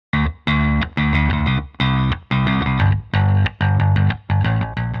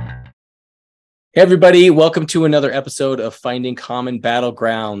Hey everybody, welcome to another episode of Finding Common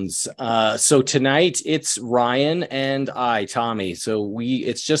Battlegrounds. So tonight it's Ryan and I, Tommy. So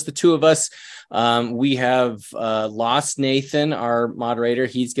it's just the two of us. We have lost Nathan, our moderator.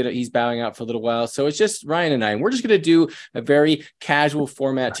 He's bowing out for a little while. So it's just Ryan and I. And we're just gonna do a very casual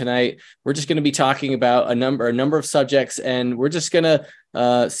format tonight. We're just gonna be talking about a number of subjects, and we're just gonna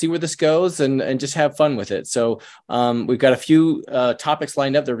see where this goes and just have fun with it. So we've got a few topics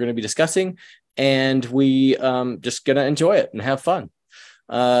lined up that we're going to be discussing, and we just gonna enjoy it and have fun.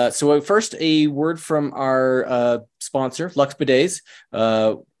 So first, a word from our sponsor, Lux Bidets.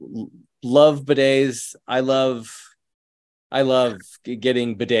 Love bidets. I love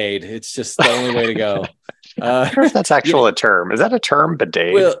getting bideted. It's just the only way to go. I wonder if that's a term. Is that a term,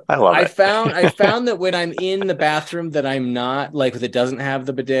 bidet? Well, I love it. I found that when I'm in the bathroom that I'm not like that doesn't have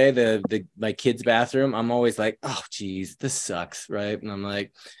the bidet, my kid's bathroom, I'm always like, oh geez, this sucks, right? And I'm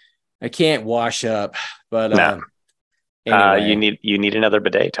like, I can't wash up, but no. Anyway. You need another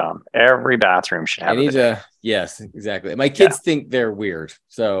bidet, Tom. Every bathroom should have a bidet. Yes, exactly. My kids think they're weird,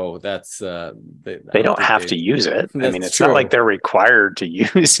 so that's they don't have to use it. I mean, it's true. Not like they're required to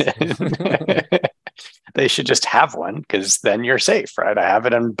use it. They should just have one, because then you're safe, right? I have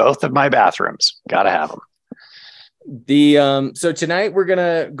it in both of my bathrooms. Gotta have them. So tonight we're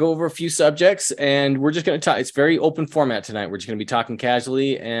gonna go over a few subjects, and we're just gonna talk. It's very open format tonight. We're just gonna be talking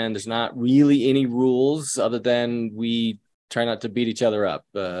casually, and there's not really any rules other than we try not to beat each other up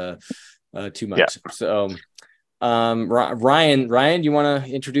too much. Yeah. So Ryan, do you want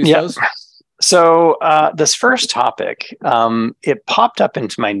to introduce those? So this first topic, it popped up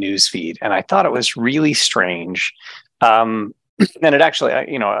into my news feed, and I thought it was really strange. And it actually,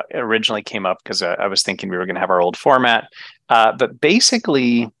 originally came up because I was thinking we were going to have our old format. But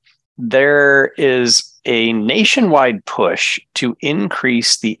basically, there is a nationwide push to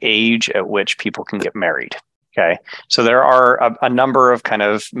increase the age at which people can get married. Okay, so there are a number of kind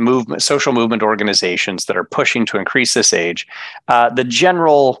of social movement organizations that are pushing to increase this age. The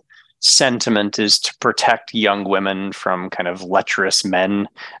general sentiment is to protect young women from kind of lecherous men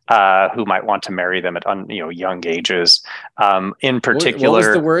who might want to marry them at young ages. In particular, what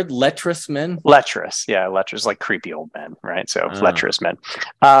was the word? Lecherous men? Lecherous, yeah, lecherous, like creepy old men, right? So lecherous men.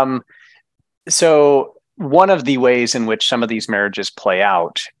 So one of the ways in which some of these marriages play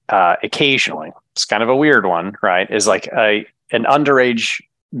out occasionally, it's kind of a weird one, right? Is like an underage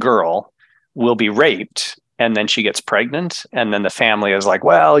girl will be raped, and then she gets pregnant, and then the family is like,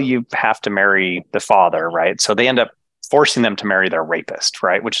 well, you have to marry the father, right? So they end up forcing them to marry their rapist,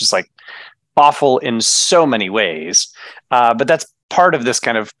 right? Which is like awful in so many ways. But that's part of this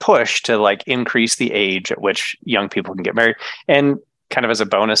kind of push to like increase the age at which young people can get married. And kind of as a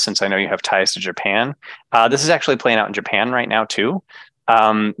bonus, since I know you have ties to Japan, this is actually playing out in Japan right now too.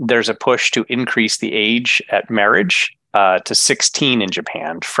 There's a push to increase the age at marriage to 16 in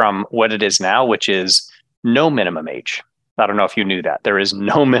Japan from what it is now, which is no minimum age. I don't know if you knew that. There is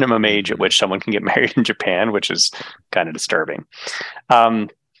no minimum age at which someone can get married in Japan, which is kind of disturbing.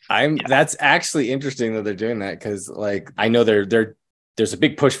 That's actually interesting that they're doing that, because like I know there's a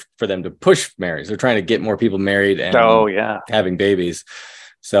big push for them to push marriage. They're trying to get more people married and having babies.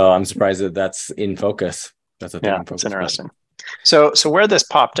 So I'm surprised that that's in focus. That's a thing in focus. That's interesting. So where this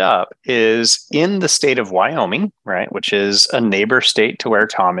popped up is in the state of Wyoming, right, which is a neighbor state to where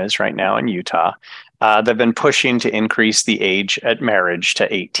Tom is right now in Utah. They've been pushing to increase the age at marriage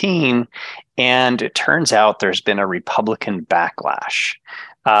to 18, and it turns out there's been a Republican backlash.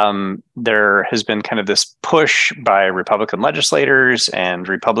 There has been kind of this push by Republican legislators and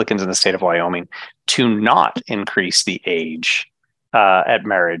Republicans in the state of Wyoming to not increase the age at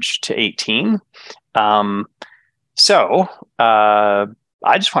marriage to 18. So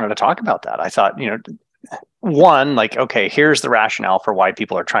I just wanted to talk about that. I thought, one, like, okay, here's the rationale for why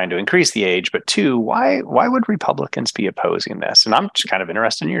people are trying to increase the age, but two, why would Republicans be opposing this? And I'm just kind of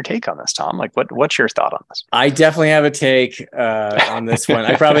interested in your take on this, Tom. Like, what's your thought on this? I definitely have a take on this one.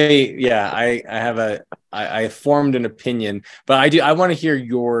 I probably, I formed an opinion, but I want to hear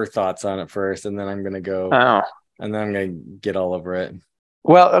your thoughts on it first, and then I'm going to go, and then I'm going to get all over it.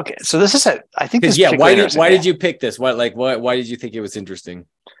 Well, okay. So this is I think this. Yeah. Why did you pick this? Why did you think it was interesting?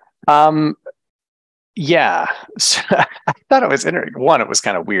 Yeah. So I thought it was interesting. One, it was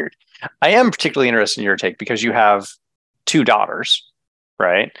kind of weird. I am particularly interested in your take because you have two daughters,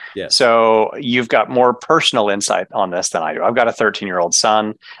 right? Yeah. So you've got more personal insight on this than I do. I've got a 13-year-old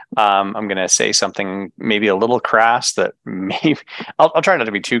son. I'm going to say something maybe a little crass that maybe I'll try not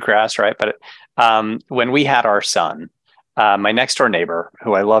to be too crass, right? But when we had our son, my next door neighbor,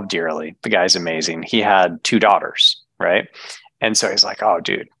 who I love dearly, the guy's amazing. He had two daughters, right? And so he's like, oh,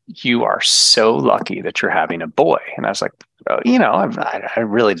 dude, you are so lucky that you're having a boy. And I was like, oh, you know, I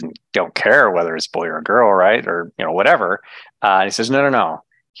really don't care whether it's boy or girl, right? Or, you know, whatever. And he says, no.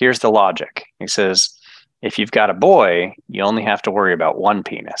 Here's the logic. He says, if you've got a boy, you only have to worry about one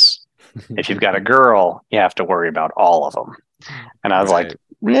penis. If you've got a girl, you have to worry about all of them. And I was like,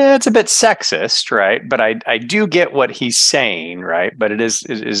 yeah, it's a bit sexist, right? But I do get what he's saying, right? But it is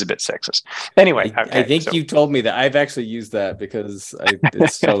a bit sexist. Anyway, I think you told me that. I've actually used that because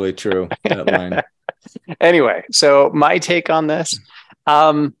it's totally true, that line. Anyway, so my take on this,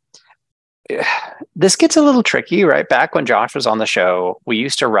 this gets a little tricky, right? Back when Josh was on the show, we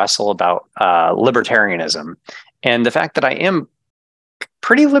used to wrestle about libertarianism and the fact that I am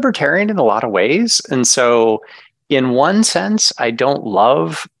pretty libertarian in a lot of ways. And so in one sense, I don't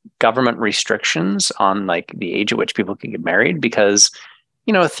love government restrictions on like the age at which people can get married because,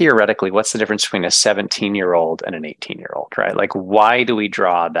 you know, theoretically, what's the difference between a 17-year-old and an 18-year-old, right? Like, why do we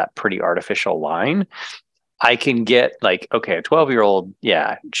draw that pretty artificial line? I can get like, okay, a 12-year-old,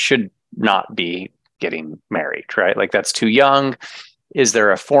 yeah, should not be getting married, right? Like that's too young. Is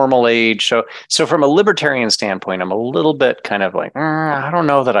there a formal age? So from a libertarian standpoint, I'm a little bit kind of like, I don't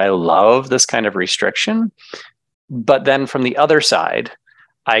know that I love this kind of restriction. But then from the other side,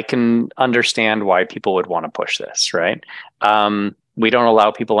 I can understand why people would want to push this, right? We don't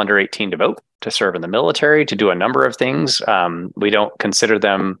allow people under 18 to vote, to serve in the military, to do a number of things. We don't consider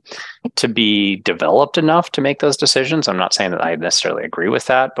them to be developed enough to make those decisions. I'm not saying that I necessarily agree with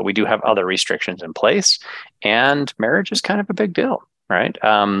that, but we do have other restrictions in place. And marriage is kind of a big deal, right?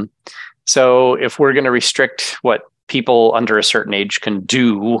 So if we're going to restrict what people under a certain age can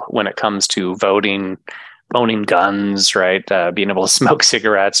do when it comes to voting, owning guns, right? Being able to smoke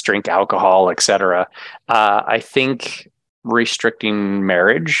cigarettes, drink alcohol, etc. I think restricting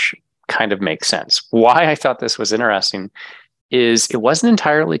marriage kind of makes sense. Why I thought this was interesting is it wasn't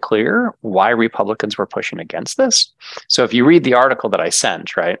entirely clear why Republicans were pushing against this. So if you read the article that I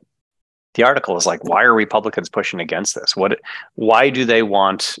sent, right? The article is like, why are Republicans pushing against this? Why do they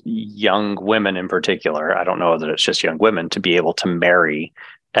want young women in particular? I don't know that it's just young women to be able to marry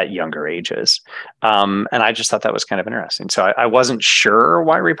at younger ages. And I just thought that was kind of interesting. So I wasn't sure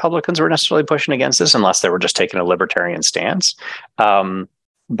why Republicans were necessarily pushing against this unless they were just taking a libertarian stance.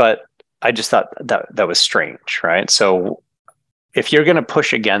 But I just thought that was strange, right? So if you're going to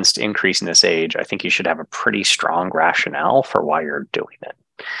push against increasing this age, I think you should have a pretty strong rationale for why you're doing it.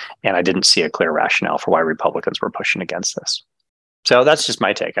 And I didn't see a clear rationale for why Republicans were pushing against this. So that's just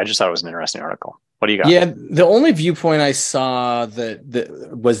my take. I just thought it was an interesting article. What do you got? Yeah, the only viewpoint I saw that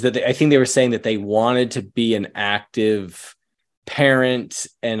was that I think they were saying that they wanted to be an active parent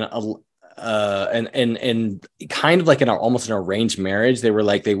and kind of like almost an arranged marriage. They were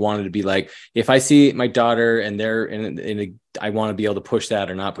like, they wanted to be like, if I see my daughter and they're I want to be able to push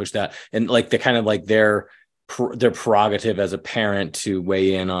that or not push that, and like the kind of like their prerogative as a parent to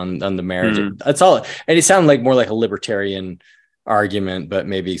weigh in on the marriage. That's all. And it sounded like more like a libertarian argument, but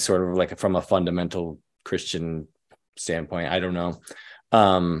maybe sort of like from a fundamental Christian standpoint. I don't know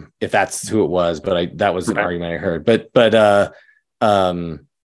if that's who it was, but that was an argument I heard. But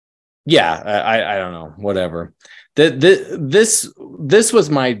yeah, I don't know, whatever. This was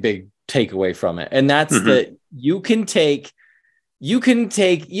my big takeaway from it, and that's that you can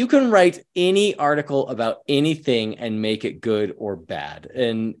write any article about anything and make it good or bad,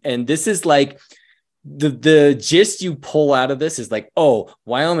 and this is like the gist you pull out of this is like, oh,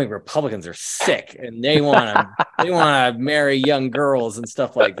 Wyoming Republicans are sick and they want to marry young girls and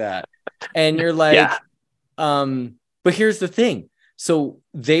stuff like that, and you're like, but here's the thing. So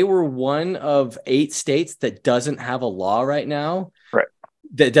they were one of 8 states that doesn't have a law right now. Right.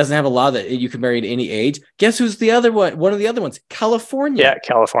 That doesn't have a law that you can marry at any age. Guess who's the other one? One of the other ones, California. Yeah,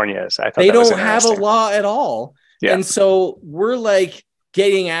 California is. I thought they don't have a law at all. Yeah. And so we're like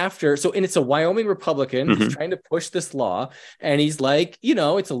getting after. So, and it's a Wyoming Republican. He's trying to push this law. And he's like, you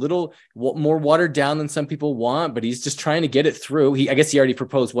know, it's a little more watered down than some people want, but he's just trying to get it through. I guess he already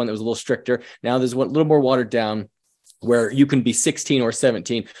proposed one that was a little stricter. Now there's one a little more watered down, where you can be 16 or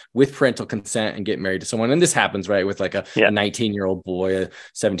 17 with parental consent and get married to someone. And this happens, right, with like a 19-year-old boy, a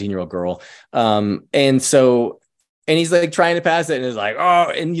 17-year-old girl. And he's like trying to pass it, and is like, oh,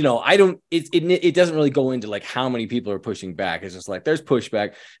 and you know, it doesn't really go into like how many people are pushing back. It's just like there's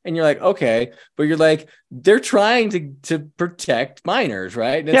pushback, and you're like, okay, but you're like, they're trying to protect minors,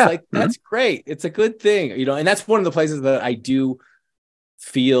 right? And it's like, that's great. It's a good thing, you know, and that's one of the places that I do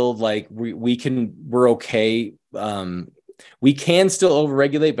feel like we're okay. We can still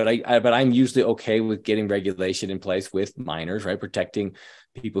overregulate, but I'm usually okay with getting regulation in place with minors, right? Protecting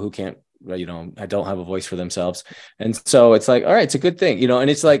people who can't I don't have a voice for themselves. And so it's like, all right, it's a good thing, and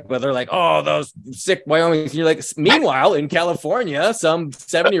it's like, well, they're like, oh, those sick Wyoming. And you're like, meanwhile, in California, some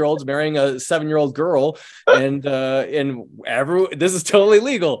 7-year-old's marrying a 7-year-old girl, and this is totally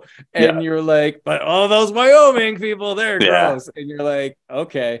legal. And you're like, but all those Wyoming people, they're gross. And you're like,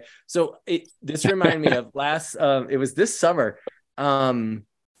 okay. So this reminded me of it was this summer.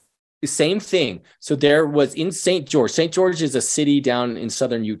 Same thing. So there was in St. George. St. George is a city down in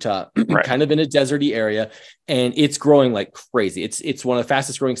southern Utah, kind of in a deserty area, and it's growing like crazy. It's one of the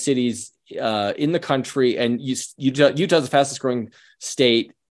fastest growing cities in the country, and Utah's the fastest growing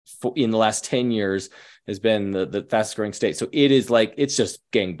state in the last 10 years has been the fastest growing state. So it is like, it's just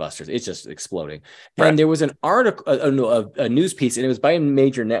gangbusters. It's just exploding. Right. And there was an article, a news piece, and it was by a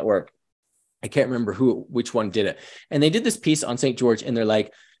major network. I can't remember which one did it. And they did this piece on St. George, and they're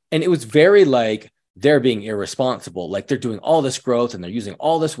like, and it was very like they're being irresponsible, like they're doing all this growth and they're using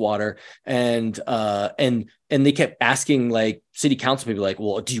all this water, and they kept asking like city council people, like,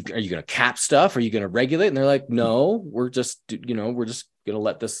 well, are you going to cap stuff? Are you going to regulate? And they're like, no, we're just going to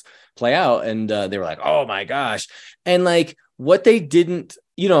let this play out. And they were like, oh my gosh, and like what they didn't,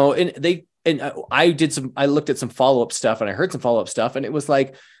 I looked at some follow up stuff, and I heard some follow up stuff, and it was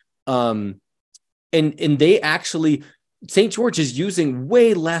like, and they actually. St. George is using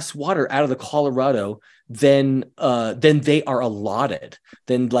way less water out of the Colorado than they are allotted,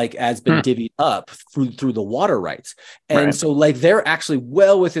 than like has been divvied up through the water rights. And so like they're actually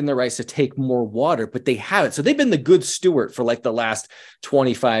well within their rights to take more water, but they haven't. So they've been the good steward for like the last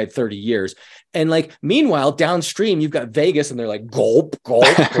 25, 30 years. And like, meanwhile, downstream, you've got Vegas, and they're like, gulp, gulp,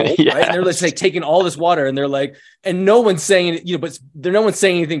 gulp, right? And they're just like taking all this water, and they're like, and no one's saying, but no one's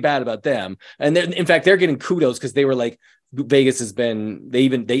saying anything bad about them. And in fact, they're getting kudos because they were like, Vegas has been, they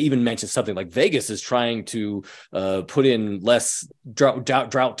even mentioned something like Vegas is trying to put in less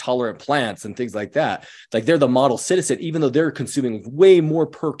drought tolerant plants and things like that. Like they're the model citizen, even though they're consuming way more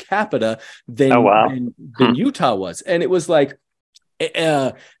per capita than Utah was. And it was like,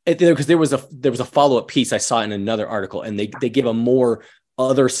 because there was a follow-up piece I saw in another article, and they give a more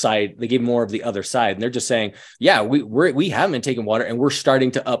other side. They gave more of the other side, and they're just saying, yeah, we haven't been taking water, and we're starting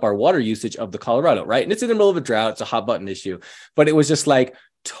to up our water usage of the Colorado, right? And it's in the middle of a drought. It's a hot button issue, but it was just like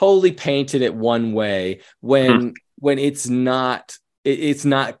totally painted it one way when it's not. It's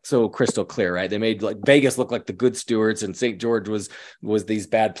not so crystal clear, right? They made like Vegas look like the good stewards, and St. George was these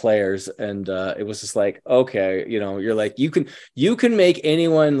bad players, and it was just like, okay, you're like, you can make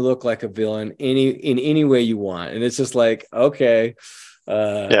anyone look like a villain in any way you want, and it's just like, okay,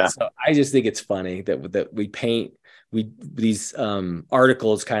 So I just think it's funny that these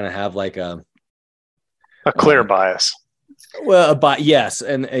articles kind of have like a clear bias. Well, yes,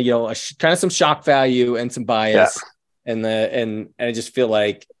 and kind of some shock value and some bias. Yeah. And I just feel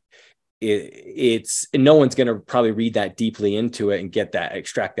like it's no one's going to probably read that deeply into it and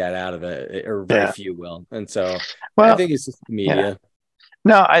extract that out of it, or very few will. And so I think it's just the media. Yeah.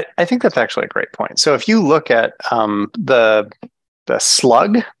 No, I think that's actually a great point. So if you look at the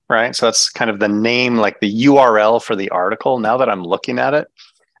slug, right? So that's kind of the name, like the URL for the article. Now that I'm looking at it,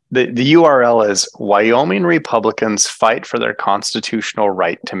 the URL is Wyoming Republicans fight for their constitutional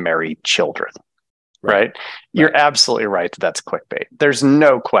right to marry children. Right. You're absolutely right that's clickbait. There's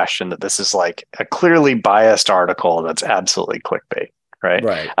no question that this is like a clearly biased article that's absolutely clickbait.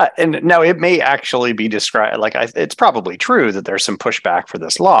 Right. And now it may actually be described like it's probably true that there's some pushback for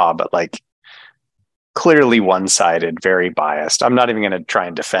this law, but like clearly one-sided, very biased. I'm not even going to try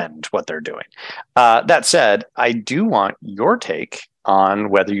and defend what they're doing. That said, I do want your take on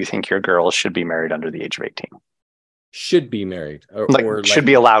whether you think your girls should be married under the age of 18. Should be married, or should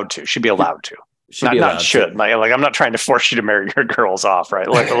be allowed to. Should be allowed to. Not should. Like I'm not trying to force you to marry your girls off, right?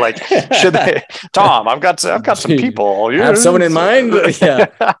 Like should they? Tom, I've got some people. I have someone in mind.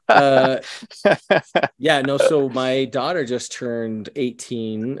 Yeah. No. So my daughter just turned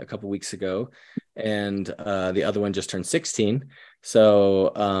 18 a couple weeks ago, and the other one just turned 16.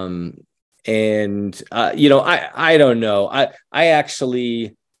 So I don't know. I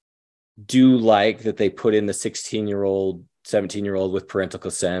actually do like that they put in the 16-year-old, 17-year-old with parental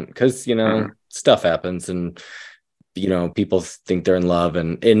consent, because stuff happens, and people think they're in love,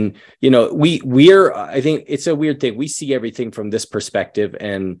 and we're I think it's a weird thing. We see everything from this perspective,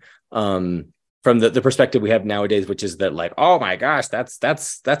 and from the perspective we have nowadays, which is that like, oh my gosh,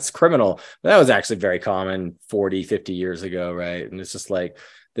 that's criminal. But that was actually very common 40, 50 years ago, right? And it's just like,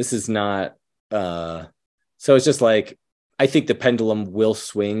 this is not so it's just like, I think the pendulum will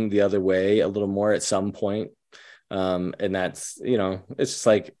swing the other way a little more at some point. And that's, it's just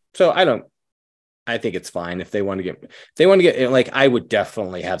like, so I I think it's fine if they want to get, like, I would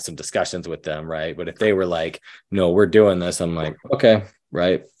definitely have some discussions with them, right? But if they were like, no, we're doing this, I'm like, okay,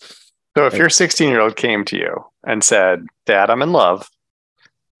 right. So if your 16-year-old came to you and said, Dad, I'm in love,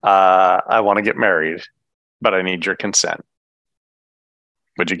 I want to get married, but I need your consent,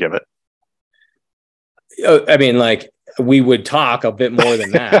 would you give it? I mean, like, we would talk a bit more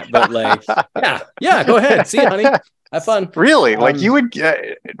than that, but like, yeah, go ahead. See you, honey. Have fun. Really? Like, you would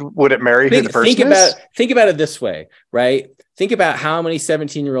it marry who the person is? Think about it this way, right? Think about how many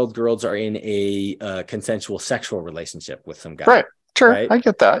 17-year-old girls are in a consensual sexual relationship with some guy. Right. Sure. Right? I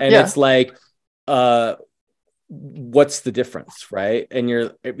get that. And it's like, what's the difference, right?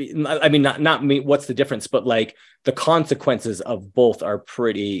 And I mean, not me, what's the difference, but like the consequences of both are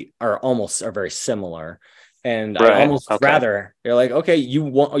very similar. And right. I almost rather, you're like, okay,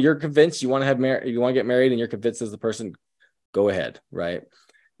 you're convinced you want to get married, and you're convinced as the person, go ahead, right?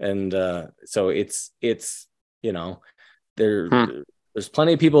 And so it's there's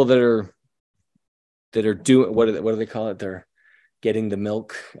plenty of people that are doing, what do they call it? They're getting the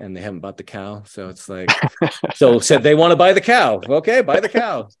milk and they haven't bought the cow. So it's like, so said they want to buy the cow. Okay, buy the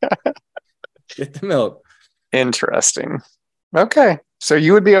cow. Get the milk. Interesting. Okay, so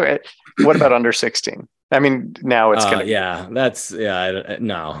you would be okay. What about under 16? I mean, now it's gonna.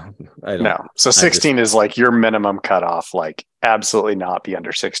 No. So 16 is like your minimum cutoff. Like, absolutely not be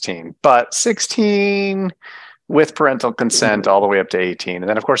under 16, but 16 with parental consent all the way up to 18, and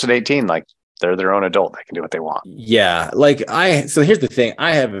then of course at 18, like, they're their own adult. They can do what they want. Yeah. Like so here's the thing.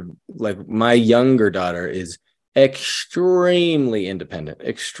 I have my younger daughter is extremely independent.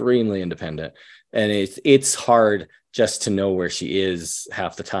 And it's hard just to know where she is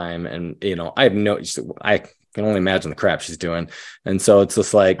half the time. And, I can only imagine the crap she's doing. And so it's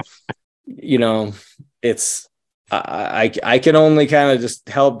just like, it's, I can only kind of just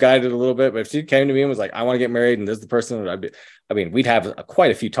help guide it a little bit. But if she came to me and was like, I want to get married, and this is the person, we'd have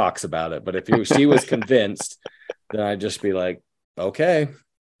quite a few talks about it. But if she was convinced, then I'd just be like, okay.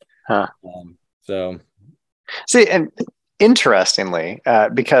 So. See, and interestingly,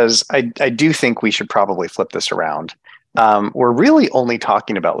 because I do think we should probably flip this around. We're really only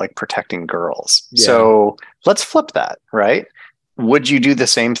talking about like protecting girls. Yeah. So let's flip that, right? Would you do the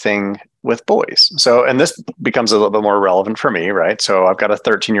same thing with boys? So, and this becomes a little bit more relevant for me, right? So I've got a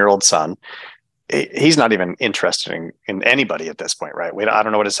 13-year-old son. He's not even interested in anybody at this point, right? I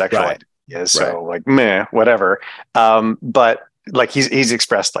don't know what his sexual identity is. So like, meh, whatever. But like he's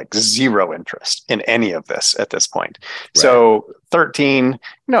expressed like zero interest in any of this at this point. Right. So 13,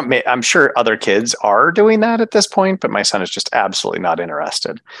 I'm sure other kids are doing that at this point, but my son is just absolutely not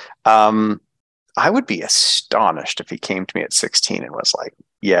interested. I would be astonished if he came to me at 16 and was like,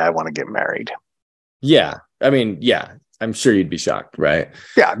 yeah, I want to get married. Yeah. I mean, yeah, I'm sure you'd be shocked, right?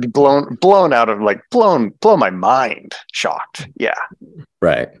 Yeah. I'd be blown out of blow my mind. Shocked. Yeah.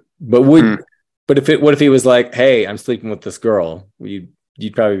 Right. But what if he was like, hey, I'm sleeping with this girl? You'd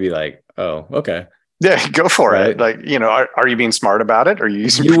probably be like, oh, okay. Yeah, go for it. Like, are you being smart about it? Are you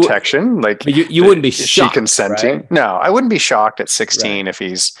using protection? Like, you wouldn't be shocked. Is she consenting? Right? No, I wouldn't be shocked at 16 if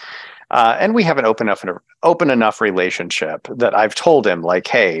he's, and we have an open enough relationship that I've told him like,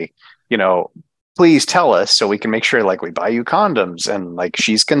 hey, please tell us so we can make sure like we buy you condoms and like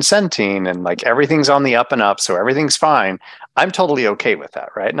she's consenting and like everything's on the up and up. So everything's fine. I'm totally okay with that.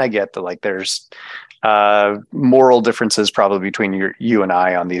 Right. And I get that like there's moral differences probably between you and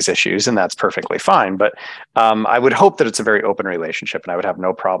I on these issues, and that's perfectly fine. But I would hope that it's a very open relationship and I would have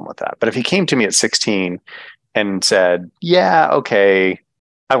no problem with that. But if he came to me at 16 and said, yeah, okay,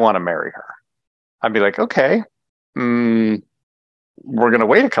 I want to marry her, I'd be like, okay, we're going to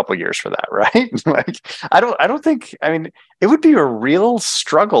wait a couple of years for that. Right. Like, I don't think, it would be a real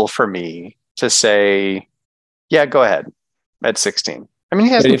struggle for me to say, yeah, go ahead at 16. He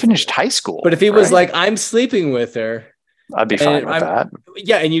hasn't finished high school. But if he was like, I'm sleeping with her, I'd be fine with that.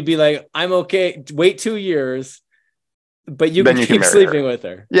 Yeah. And you'd be like, I'm okay. Wait 2 years, but you can keep sleeping with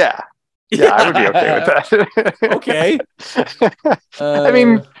her. Yeah. Yeah. I would be okay with that. Okay.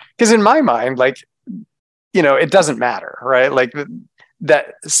 Because in my mind, like, it doesn't matter, right? Like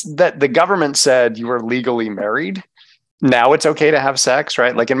that the government said you were legally married. Now it's okay to have sex,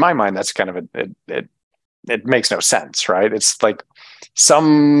 right? Like in my mind, that's kind of it makes no sense, right? It's like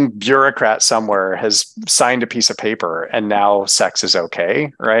some bureaucrat somewhere has signed a piece of paper and now sex is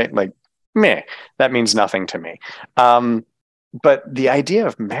okay, right? Like, meh, that means nothing to me. But the idea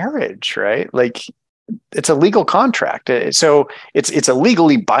of marriage, right? Like, it's a legal contract. So it's a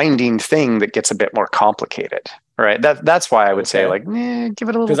legally binding thing that gets a bit more complicated, right? That's why I would say, Okay. like, give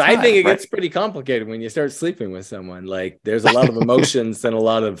it a little Because time. I think it right? gets pretty complicated when you start sleeping with someone. Like there's a lot of emotions and a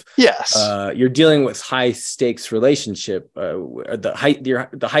lot of Yes. you're dealing with high stakes relationship,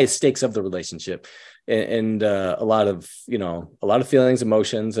 the highest stakes of the relationship, and a lot of feelings,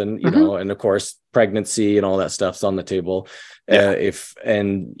 emotions, and and of course pregnancy and all that stuff's on the table. Yeah.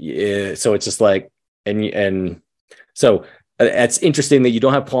 So it's just like and so it's interesting that you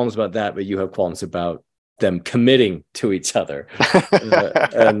don't have qualms about that, but you have qualms about them committing to each other.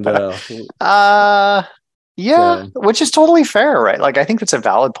 Yeah, So, which is totally fair, right? Like, I think that's a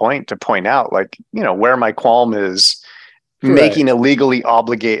valid point to point out, like, where my qualm is right. making a legally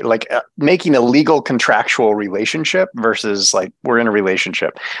obligate, like making a legal contractual relationship versus like we're in a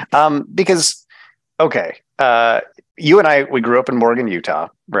relationship. Because, okay, you and I, we grew up in Morgan, Utah,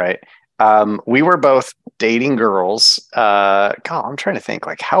 right? We were both dating girls. God, I'm trying to think,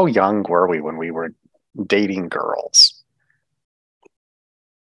 like, how young were we when we were dating girls?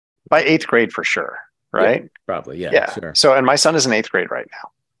 By eighth grade for sure, right? Yeah, probably. Yeah, Yeah. sure. So, and my son is in eighth grade right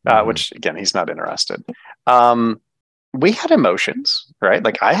now, which again, he's not interested. We had emotions, right?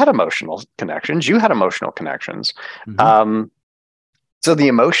 Like I had emotional connections. You had emotional connections. So the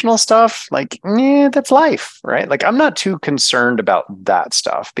emotional stuff, like, that's life, right? Like I'm not too concerned about that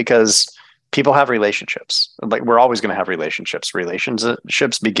stuff because people have relationships. Like we're always going to have relationships.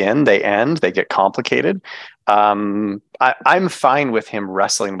 Relationships begin, they end, they get complicated. I'm fine with him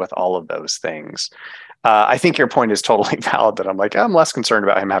wrestling with all of those things. I think your point is totally valid that I'm less concerned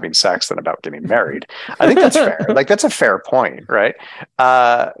about him having sex than about getting married. I think that's fair. Like that's a fair point, right?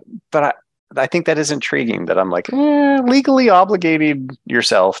 But I think that is intriguing that I'm like, legally obligating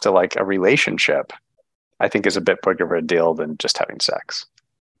yourself to like a relationship, I think is a bit bigger of a deal than just having sex.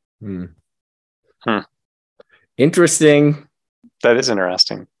 Interesting. That is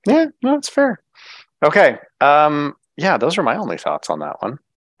interesting. Yeah, no, it's fair. Okay. Yeah, those are my only thoughts on that one.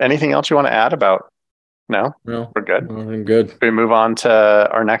 Anything else you want to add about? No, we're good. I'm good. We move on to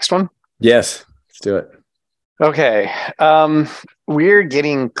our next one. Yes, let's do it. Okay. We're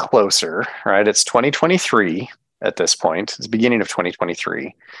getting closer, right? It's 2023 at this point. It's the beginning of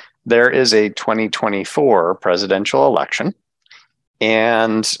 2023. There is a 2024 presidential election.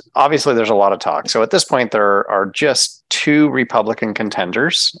 And obviously there's a lot of talk. So at this point, there are just two Republican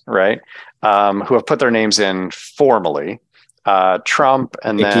contenders, right? Who have put their names in formally. Trump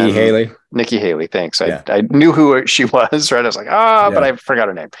and Nikki Haley. Nikki Haley, thanks. I knew who she was, right? I was like, but I forgot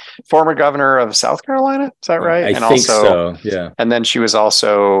her name. Former governor of South Carolina, is that right? I think so, yeah. And then she was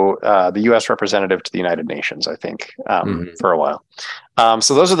also the U.S. representative to the United Nations, I think, for a while.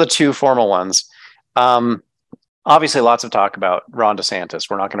 So those are the two formal ones. Obviously, lots of talk about Ron DeSantis.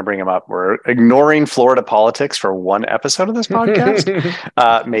 We're not going to bring him up. We're ignoring Florida politics for one episode of this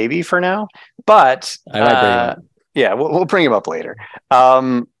podcast, maybe for now. But I might bring him up. Yeah, we'll bring him up later.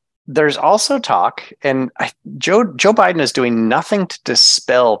 There's also talk, and Joe Biden is doing nothing to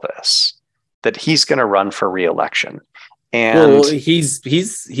dispel this, that he's going to run for re-election. And he's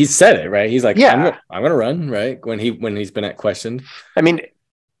said it, right? He's like, yeah, I'm going to run, right? When he's been questioned. I mean,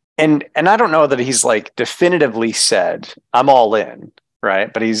 and I don't know that he's like definitively said I'm all in,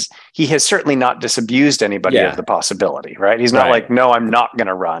 right? But he has certainly not disabused anybody of the possibility, right? He's not like, no, I'm not going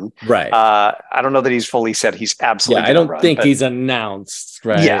to run, right? I don't know that he's fully said he's absolutely. I don't think he's announced,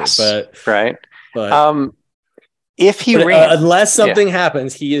 right? Yes, but if he unless something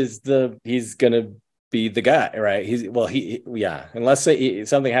happens, he's going to be the guy, right? Unless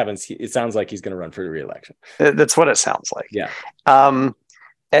something happens, it sounds like he's going to run for the re-election. That's what it sounds like. Yeah.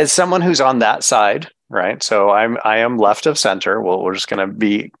 As someone who's on that side, right? So I am left of center. Well, we're just going to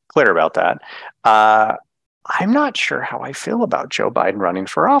be clear about that. I'm not sure how I feel about Joe Biden running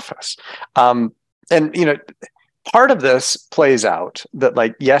for office. And part of this plays out that,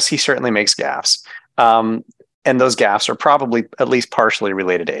 like, yes, he certainly makes gaffes. And those gaffes are probably at least partially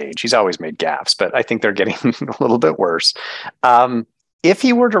related to age. He's always made gaffes, but I think they're getting a little bit worse. If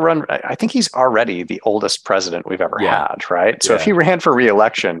he were to run, I think he's already the oldest president we've ever had, right? So if he ran for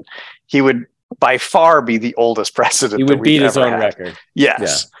re-election, he would by far be the oldest president. He would beat his own record.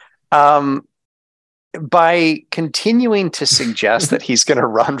 Yes. Yeah. By continuing to suggest that he's going to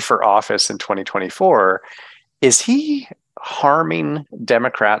run for office in 2024, is he harming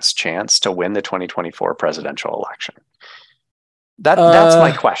Democrats' chance to win the 2024 presidential election? That's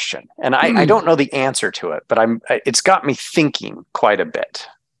my question, and I don't know the answer to it, but it's got me thinking quite a bit.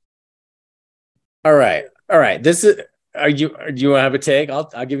 All right. This is. Do you want to have a take?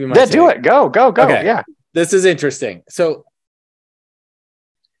 I'll give you my. Yeah, take. Do it. Go. Okay. Yeah. This is interesting. So,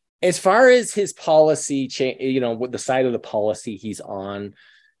 as far as his policy change, what the side of the policy he's on,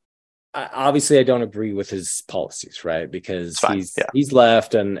 obviously I don't agree with his policies, right? Because he's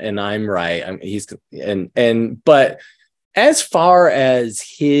left and I'm right. But as far as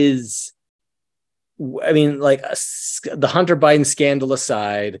his, I mean, like the Hunter Biden scandal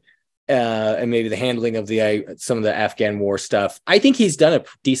aside, and maybe the handling of some of the Afghan war stuff, I think he's done a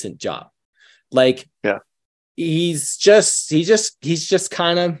decent job. Like, he's just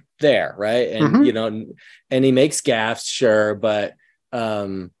kind of there, right? And you know, and he makes gaffes, sure, but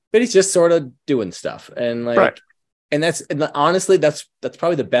he's just sort of doing stuff, and like, and honestly, that's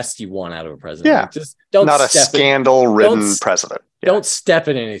probably the best you want out of a president. Yeah, like, just don't not a scandal-ridden president. Don't step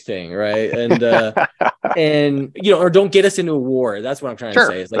in anything, right? And and you know, or don't get us into a war. That's what I'm trying to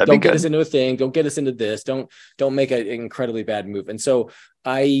say. It's like, don't get us into a thing. Don't get us into this. Don't make an incredibly bad move. And so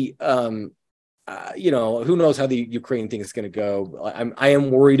I you know, who knows how the Ukraine thing is going to go. I am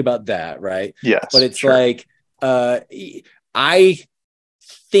worried about that, right? Yes, but it's like I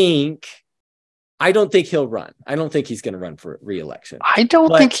don't think he'll run. I don't think he's going to run for re-election. I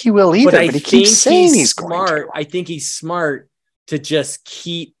don't think he will either, but he keeps saying he's going to. I think he's smart to just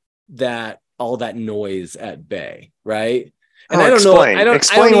keep all that noise at bay, right? And I don't know.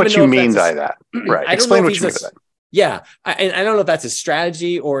 Explain what you mean by that. Right. Explain what you mean by that. Yeah. I don't know if that's a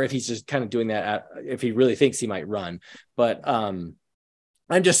strategy or if he's just kind of doing that if he really thinks he might run. But I'm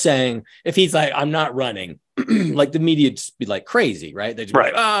just saying, if he's like, I'm not running, like the media just be like crazy, right? They'd be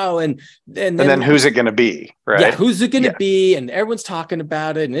like, oh, and then who's it going to be, right? Yeah, who's it going to be? And everyone's talking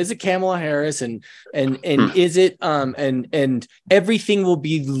about it. And is it Kamala Harris? And is it and everything will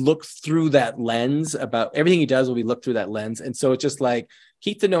be looked through that lens. About everything he does will be looked through that lens. And so it's just like,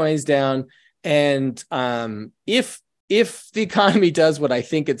 keep the noise down. And if the economy does what I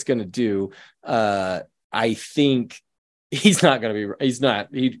think it's going to do, I think he's not going to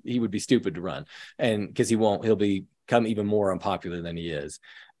be, he would be stupid to run, and because he'll become even more unpopular than he is.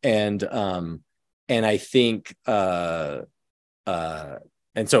 And I think, and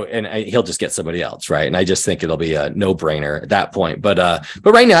he'll just get somebody else. Right. And I just think it'll be a no brainer at that point. But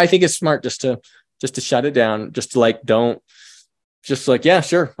right now I think it's smart just to shut it down, just to like, just like, yeah,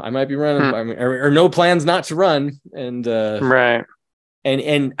 sure, I might be running, I mean, or no plans not to run. And right.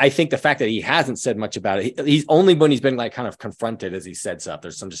 And I think the fact that he hasn't said much about it, he's only when he's been like kind of confronted as he said stuff.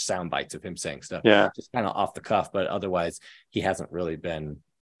 There's some just sound bites of him saying stuff, just kind of off the cuff. But otherwise, he hasn't really been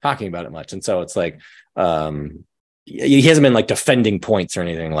talking about it much. And so it's like, he hasn't been like defending points or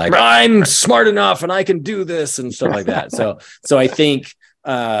anything like, I'm smart enough and I can do this and stuff like that. So I think,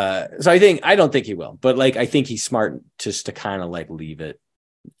 I don't think he will, but like, I think he's smart just to kind of like leave it,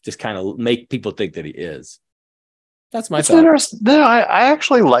 just kind of make people think that he is. That's my thought. Interesting. No, I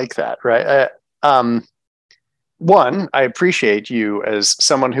actually like that. Right. One, I appreciate you as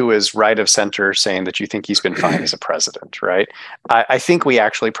someone who is right of center saying that you think he's been fine as a president. Right. I think we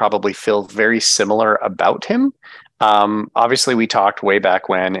actually probably feel very similar about him. Obviously, we talked way back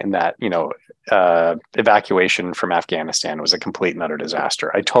when in that, you know, evacuation from Afghanistan was a complete and utter disaster.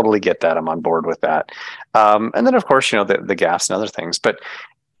 I totally get that. I'm on board with that. And then, of course, you know, the gaffes and other things. But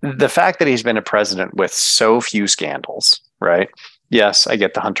the fact that he's been a president with so few scandals, right? Yes, I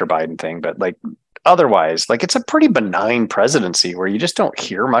get the Hunter Biden thing, but like otherwise, like it's a pretty benign presidency where you just don't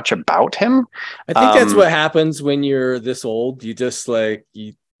hear much about him. I think that's what happens when you're this old. You just like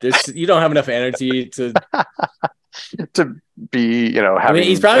you don't have enough energy to be, you know, having, I mean,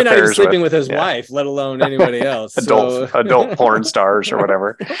 he's probably not even sleeping with his wife, let alone anybody else. adult porn stars or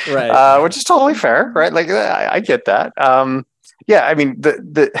whatever, right? Which is totally fair, right? Like I get that. Yeah, I mean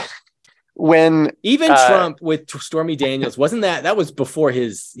when even Trump with Stormy Daniels, wasn't that was before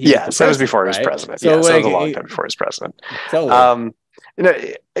his? Yes, that was before he was president. So, that was a long time before he was president. Totally. You know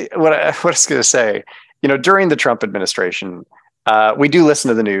what I was going to say. You know, during the Trump administration, we do listen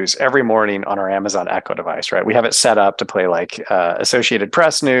to the news every morning on our Amazon Echo device, right? We have it set up to play like Associated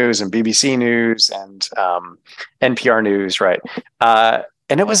Press news and BBC news and NPR news, right?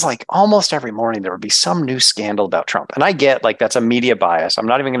 And it was like almost every morning there would be some new scandal about Trump. And I get like that's a media bias. I'm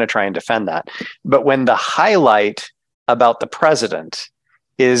not even going to try and defend that. But when the highlight about the president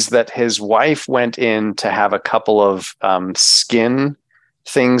is that his wife went in to have a couple of skin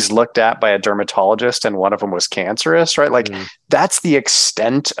things looked at by a dermatologist and one of them was cancerous, right? Like that's the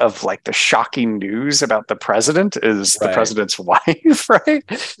extent of like the shocking news about the president is the president's wife, right?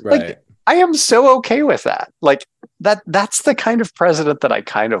 Like I am so okay with that. Like that's the kind of president that I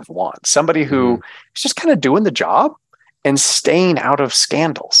kind of want. Somebody who is just kind of doing the job and staying out of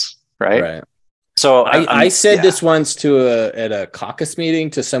scandals, right? So I said this once at a caucus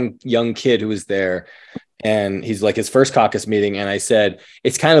meeting to some young kid who was there, and he's like his first caucus meeting, and I said,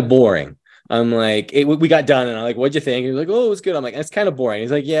 it's kind of boring. I'm like, we got done, and I'm like, what'd you think? He's like, oh, it was good. I'm like, it's kind of boring.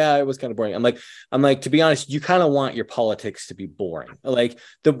 He's like, yeah, it was kind of boring. I'm like, to be honest, you kind of want your politics to be boring. Like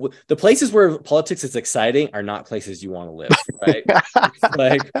the places where politics is exciting are not places you want to live, right? It's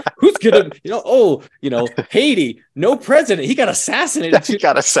like, who's gonna, Haiti, no president. He got assassinated. He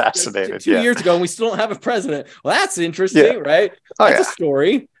got assassinated 2 years ago, and we still don't have a president. Well, that's interesting, right? That's a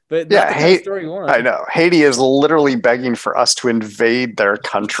story. But not the kind of story you want. I know. Haiti is literally begging for us to invade their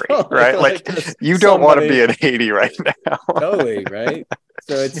country, right? Like you don't want to be in Haiti right now. Totally, right?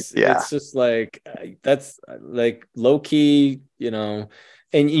 So it's just like, that's like low key, and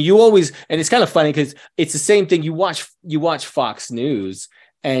you always, and it's kind of funny because it's the same thing. You watch Fox News,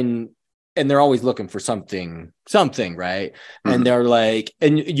 and they're always looking for something, right? Mm-hmm. And they're like,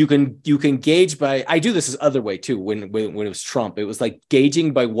 and you can gauge by, I do this other way too. When it was Trump, it was like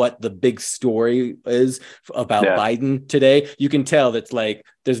gauging by what the big story is about Biden today. You can tell that's like,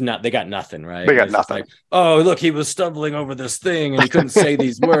 they got nothing, right? They got nothing. Like, oh, look, he was stumbling over this thing and he couldn't say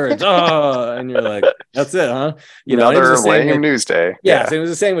these words. Oh, and you're like, that's it, huh? Another lame news day. Yeah. So it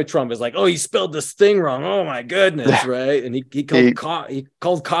was the same with Trump. It's like, oh, he spelled this thing wrong. Oh my goodness, right? And he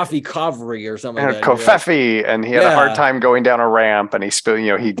called coffee covery or something like that. Kofefe, and he had a hard time going down a ramp, and he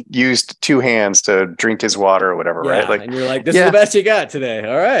spilled, he used two hands to drink his water or whatever, right? Like, and you're like, this is the best you got today.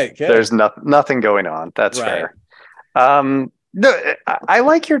 All right. Okay. There's nothing going on. That's fair. No, I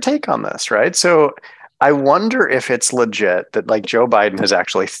like your take on this, right? So I wonder if it's legit that like Joe Biden has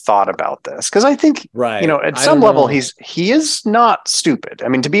actually thought about this, because I think at some level he is not stupid. I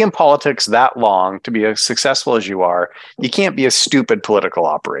mean, to be in politics that long, to be as successful as you are, you can't be a stupid political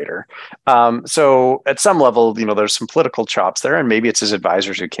operator. So at some level, there's some political chops there, and maybe it's his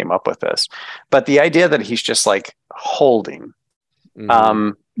advisors who came up with this. But the idea that he's just like holding.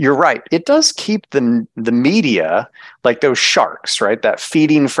 You're right. It does keep the media like those sharks, right? That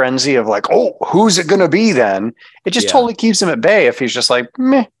feeding frenzy of like, oh, who's it going to be then? It just totally keeps him at bay if he's just like,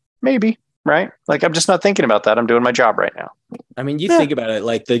 meh, maybe, right? Like, I'm just not thinking about that. I'm doing my job right now. I mean, you think about it,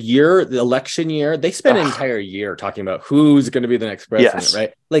 like the election year, they spent an entire year talking about who's going to be the next president,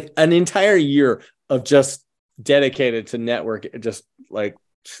 right? Like an entire year of just dedicated to network, just like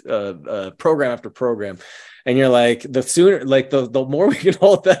program after program. And you're like, the sooner, like the more we can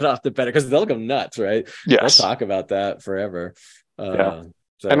hold that off, the better, because they'll go nuts, right? Yes. They'll talk about that forever. So.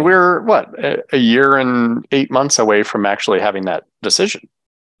 And we're a year and 8 months away from actually having that decision.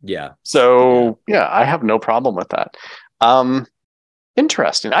 Yeah. So I have no problem with that.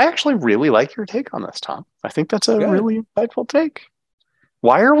 Interesting. I actually really like your take on this, Tom. I think that's a really insightful take.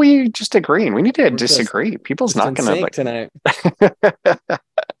 Why are we just agreeing? We need to disagree. People's not going to like tonight.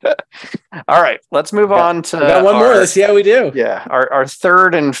 All right, let's move on to one more. Let's see how we do. Yeah, our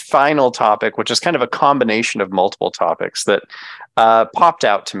third and final topic, which is kind of a combination of multiple topics that popped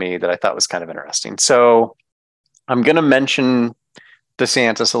out to me that I thought was kind of interesting. So I'm going to mention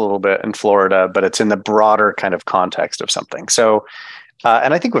DeSantis a little bit in Florida, but it's in the broader kind of context of something. So,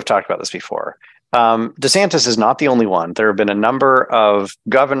 and I think we've talked about this before. DeSantis is not the only one. There have been a number of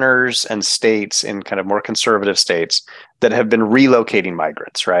governors and states in kind of more conservative states that have been relocating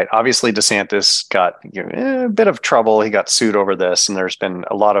migrants, right? Obviously, DeSantis got a bit of trouble. He got sued over this, and there's been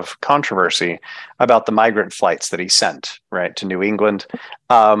a lot of controversy about the migrant flights that he sent, right, to New England.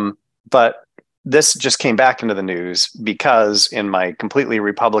 But this just came back into the news because in my completely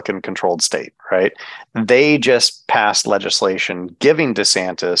Republican-controlled state, right, they just passed legislation giving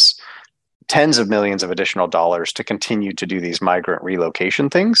DeSantis tens of millions of additional dollars to continue to do these migrant relocation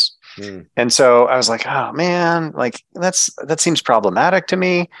things. And so I was like, oh man, like that seems problematic to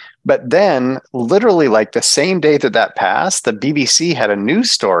me. But then literally like the same day that passed, the BBC had a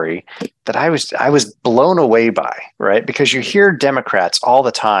news story that I was blown away by, right? Because you hear Democrats all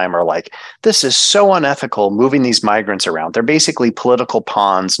the time are like, this is so unethical moving these migrants around. They're basically political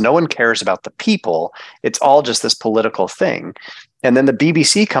pawns. No one cares about the people. It's all just this political thing. And then the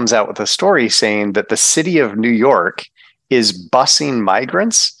BBC comes out with a story saying that the city of New York is busing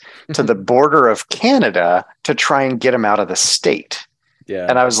migrants to the border of Canada to try and get them out of the state. Yeah.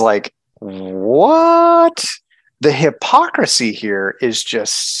 And I was like, what? The hypocrisy here is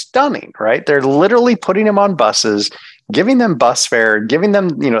just stunning, right? They're literally putting them on buses, giving them bus fare, giving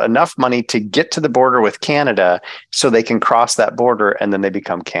them, enough money to get to the border with Canada so they can cross that border, and then they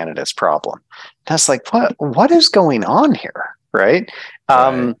become Canada's problem. And I was like, what is going on here? Right.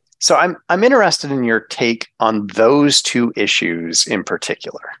 So I'm interested in your take on those two issues in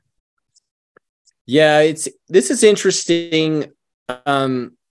particular. Yeah, this is interesting.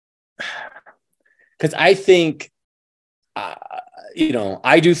 Because I think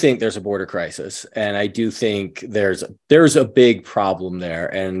I do think there's a border crisis, and I do think there's a big problem there,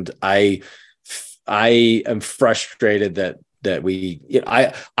 and I am frustrated that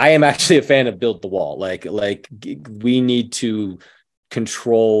I am actually a fan of build the wall. Like we need to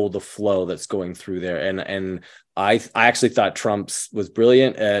control the flow that's going through there, and I actually thought Trump's was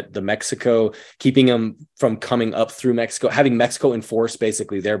brilliant at the Mexico, keeping them from coming up through Mexico, having Mexico enforce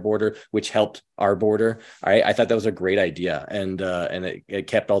basically their border, which helped our border. I thought that was a great idea, and it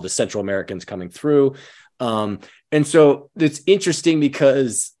kept all the Central Americans coming through. And so it's interesting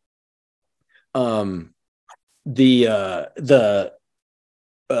because there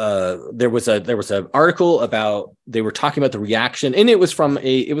was an article about, they were talking about the reaction, and it was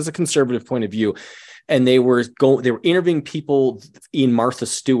a conservative point of view. And they were interviewing people in Martha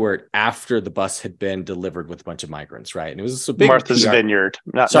Stewart after the bus had been delivered with a bunch of migrants, right? And it was a big Martha's PR. Vineyard,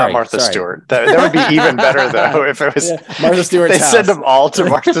 not Martha Stewart. That would be even better though if it was Martha Stewart's house. They send them all to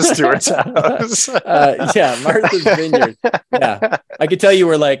Martha Stewart's house. Martha's Vineyard. Yeah, I could tell you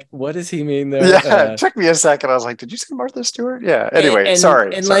were like, what does he mean there? Yeah, it took me a second. I was like, did you say Martha Stewart? Yeah. Anyway,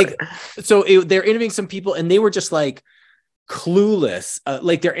 sorry. They're interviewing some people, and they were just like clueless.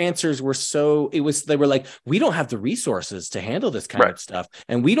 Like their answers were they were like, we don't have the resources to handle this kind of stuff,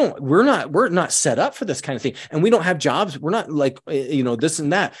 and we're not set up for this kind of thing, and we don't have jobs, we're not like this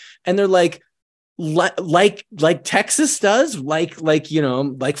and that. And they're like Texas does, like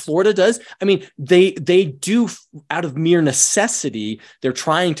Florida does. I mean, they do, out of mere necessity, they're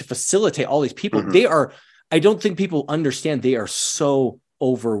trying to facilitate all these people. Mm-hmm. I don't think people understand, they are so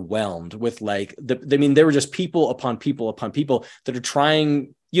overwhelmed with there were just people upon people upon people that are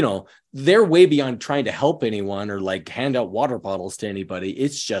trying, they're way beyond trying to help anyone or like hand out water bottles to anybody.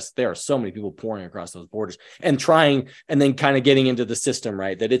 It's just, there are so many people pouring across those borders and trying, and then kind of getting into the system,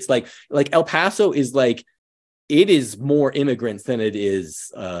 right? That it's like El Paso is like, it is more immigrants than it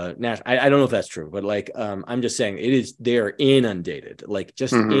is national. I don't know if that's true, but I'm just saying they're inundated,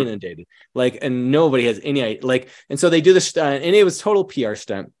 inundated, and nobody has any idea, and so they do this stunt, and it was total PR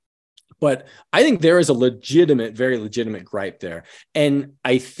stunt. But I think there is a very legitimate gripe there. And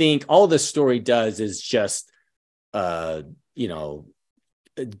I think all this story does is just,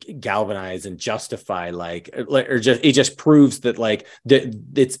 galvanize and justify it just proves that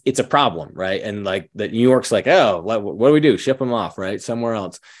it's a problem, right? And that New York's like, oh, what do we do? Ship them off, right, somewhere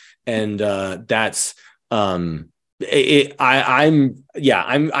else. And that's I'm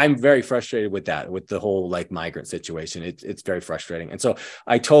very frustrated with that, with the whole migrant situation. It's very frustrating. And so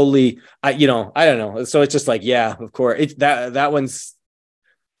I don't know. So it's just of course it's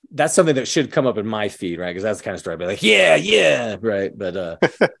that's something that should come up in my feed, right? Because that's the kind of story I'd be like, yeah, right. But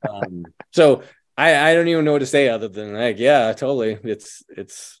so I don't even know what to say other than totally. It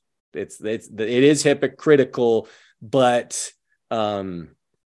is hypocritical, but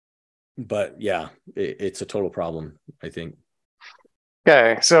yeah, it's a total problem, I think.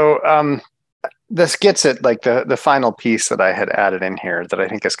 Okay, so this gets at the final piece that I had added in here that I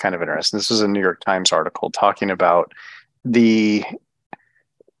think is kind of interesting. This was a New York Times article talking about the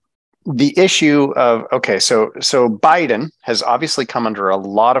issue of, so Biden has obviously come under a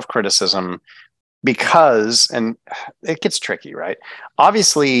lot of criticism because, and it gets tricky, right?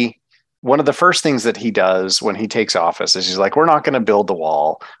 Obviously, one of the first things that he does when he takes office is he's like, we're not going to build the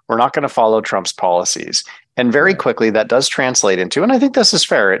wall. We're not going to follow Trump's policies. And very quickly that does translate into, and I think this is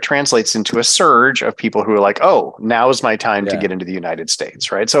fair, it translates into a surge of people who are like, oh, now is my time to get into the United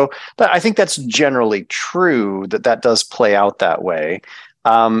States, right? So I think that's generally true, that does play out that way.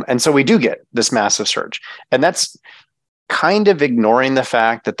 And so we do get this massive surge. And that's kind of ignoring the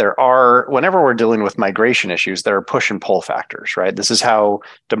fact that whenever we're dealing with migration issues, there are push and pull factors, right? This is how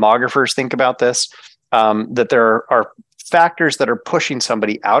demographers think about this, that there are factors that are pushing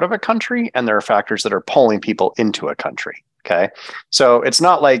somebody out of a country, and there are factors that are pulling people into a country, okay? So it's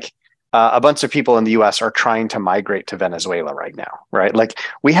not like a bunch of people in the US are trying to migrate to Venezuela right now, right?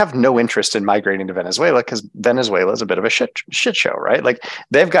 We have no interest in migrating to Venezuela because Venezuela is a bit of a shit show, right?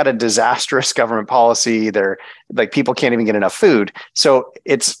 They've got a disastrous government policy. They're people can't even get enough food. So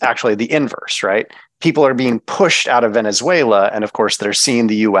it's actually the inverse, right? People are being pushed out of Venezuela. And of course, they're seeing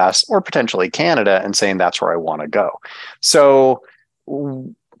the US or potentially Canada and saying, that's where I want to go. So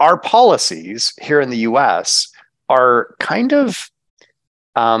our policies here in the US are kind of,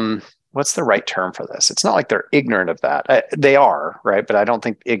 what's the right term for this? It's not like they're ignorant of that. They are, right? But I don't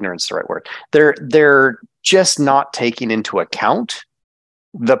think ignorance is the right word. They're just not taking into account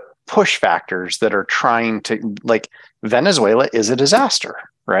the push factors that are trying to, Venezuela is a disaster,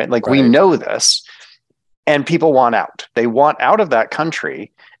 right? We know this. And people want out. They want out of that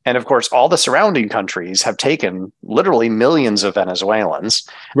country. And of course, all the surrounding countries have taken literally millions of Venezuelans.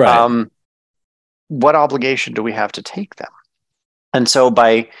 Right. What obligation do we have to take them? And so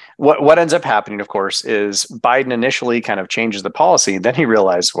by what ends up happening, of course, is Biden initially kind of changes the policy. Then he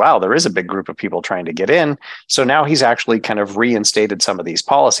realized, wow, there is a big group of people trying to get in. So now he's actually kind of reinstated some of these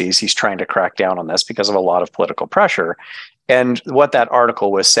policies. He's trying to crack down on this because of a lot of political pressure. And what that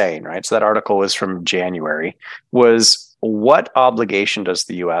article was saying, right? So that article was from January, was what obligation does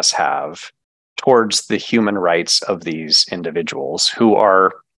the US have towards the human rights of these individuals who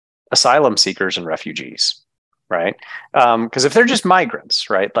are asylum seekers and refugees? Right. Because if they're just migrants,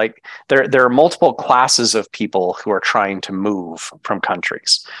 right, like there are multiple classes of people who are trying to move from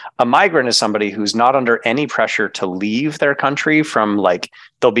countries. A migrant is somebody who's not under any pressure to leave their country from, like,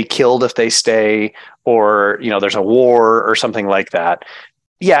 they'll be killed if they stay, or, you know, there's a war or something like that.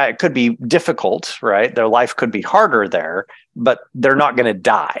 Yeah, it could be difficult, right? Their life could be harder there, but they're not going to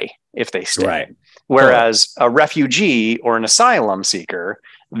die if they stay. Right. Whereas a refugee or an asylum seeker,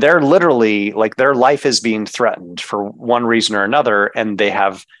 they're literally, like, their life is being threatened for one reason or another, and they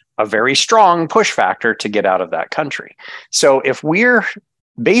have a very strong push factor to get out of that country. So if we're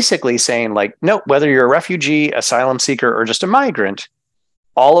basically saying, like, no, whether you're a refugee, asylum seeker, or just a migrant,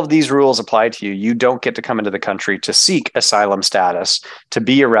 all of these rules apply to you. You don't get to come into the country to seek asylum status, to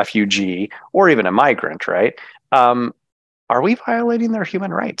be a refugee, or even a migrant, right? Are we violating their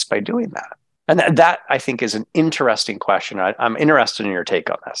human rights by doing that? And that, I think, is an interesting question. I'm interested in your take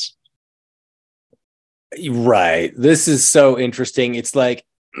on this. Right. This is so interesting. It's like,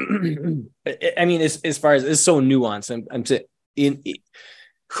 I mean, as far as it's so nuanced. I'm saying,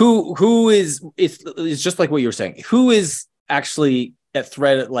 who is, it's just like what you were saying. Who is actually at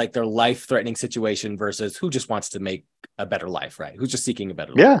threat, like their life-threatening situation, versus who just wants to make a better life, right? Who's just seeking a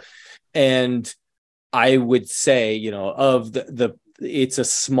better life. Yeah. And I would say, you know, of the it's a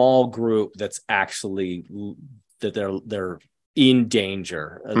small group that's actually that they're in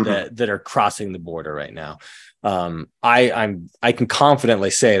danger, that are crossing the border right now. I can confidently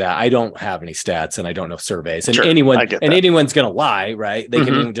say that. I don't have any stats and I don't know surveys, and sure, anyone's going to lie, right? They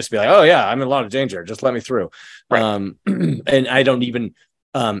can even just be like, oh yeah, I'm in a lot of danger, just let me through. Right. And I don't even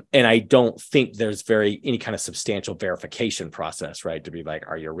and I don't think there's any kind of substantial verification process, right? To be like,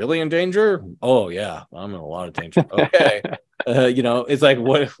 are you really in danger? Oh yeah, I'm in a lot of danger. Okay. You know, it's like,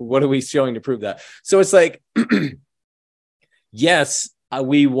 what are we showing to prove that? So it's like, yes,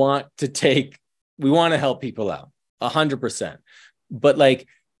 we want to help people out 100%. But like,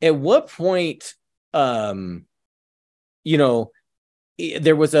 at what point, you know,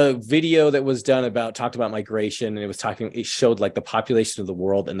 there was a video that was done talked about migration, and it showed like the population of the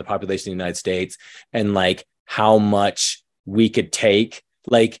world and the population of the United States, and like how much we could take,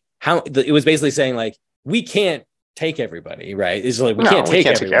 like it was basically saying like, we can't take everybody, right? It's like, we can't take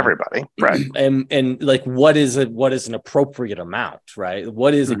everybody. Right. And like, what is an appropriate amount, right?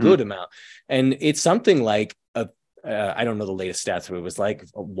 What is a good amount? And it's something like I don't know the latest stats, but it was like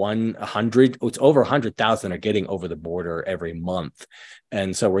 100. It's over 100,000 are getting over the border every month,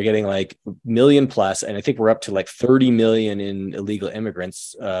 and so we're getting like million plus, and I think we're up to like 30 million in illegal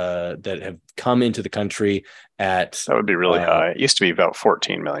immigrants that have come into the country. That would be really high. It used to be about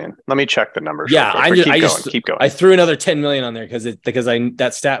 14 million. Let me check the numbers. Yeah, keep going. I threw another 10 million on there because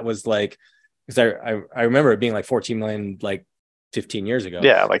that stat was like, because I remember it being like 14 million like 15 years ago.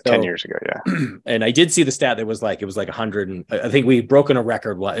 Yeah, like 10 years ago. Yeah. And I did see the stat that was like, it was like 100. And I think we broken a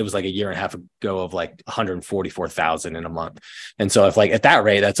record. It was like a year and a half ago of like 144,000 in a month. And so if like at that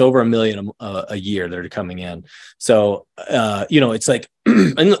rate, that's over 1 million a year that are coming in. So, you know, it's like,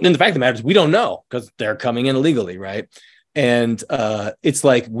 and the fact of the matter is we don't know because they're coming in illegally. Right. And it's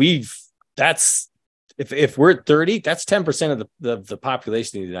like, if we're at 30, that's 10% of the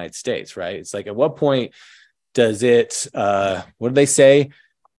population of the United States. Right. It's like, at what point does it, what did they say?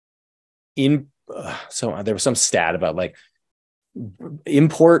 So there was some stat about like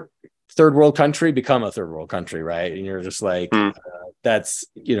import third world country, become a third world country, right? And you're just like, that's,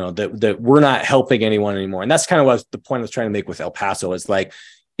 you know, that we're not helping anyone anymore. And that's kind of what the point I was trying to make with El Paso is like,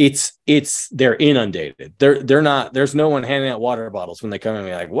 they're inundated. They're not, there's no one handing out water bottles when they come in and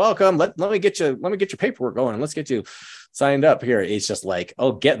be like, welcome, let me get your paperwork going and let's get you signed up here. It's just like,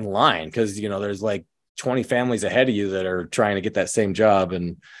 oh, get in line. Cause you know, there's like 20 families ahead of you that are trying to get that same job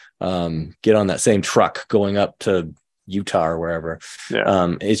and get on that same truck going up to Utah or wherever.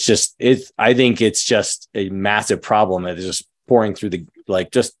 Yeah. I think it's just a massive problem that is just pouring through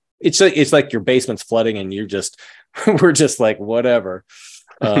it's like your basement's flooding and we're just like, whatever.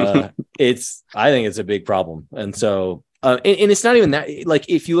 I think it's a big problem. And so, and it's not even that, like,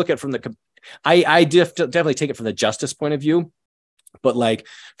 if you look at from I definitely take it from the justice point of view, but like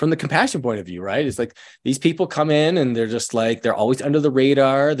from the compassion point of view, right? It's like these people come in and they're just like, they're always under the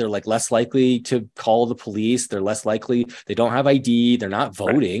radar. They're like less likely to call the police. They're less likely. They don't have ID. They're not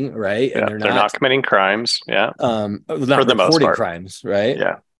voting, right? And Yeah, they're not committing crimes. Yeah. They're For not the most reporting part. crimes, right?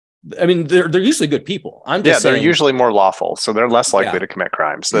 Yeah. I mean, they're usually good people. I'm just saying, they're usually more lawful, so they're less likely Yeah. to commit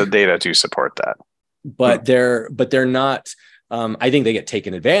crimes. The data do support that. but they're not. I think they get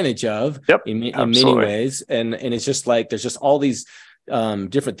taken advantage of in many ways, and it's just like there's just all these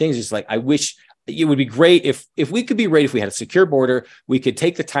different things. Just like I wish it would be great if we could be great if we had a secure border. We could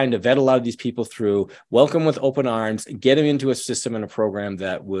take the time to vet a lot of these people through, welcome with open arms, get them into a system and a program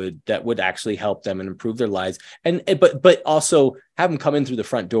that would actually help them and improve their lives, but also have them come in through the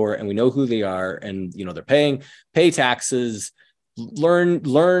front door, and we know who they are, and they're pay taxes, learn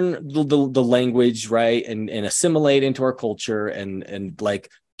the language, right, and assimilate into our culture, and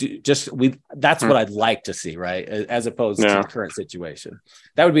like that's what I'd like to see, right, as opposed to the current situation.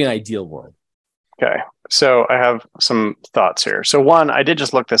 That would be an ideal world. Okay, so I have some thoughts here. So one, I did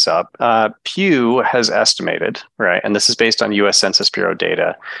just look this up. Pew has estimated, right, and this is based on U.S. Census Bureau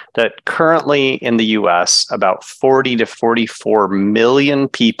data, that currently in the U.S. about 40 to 44 million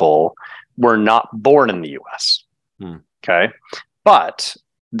people were not born in the U.S. Okay, but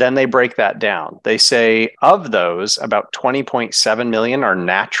then they break that down. They say of those, about 20.7 million are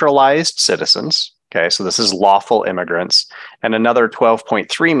naturalized citizens. Okay, so this is lawful immigrants, and another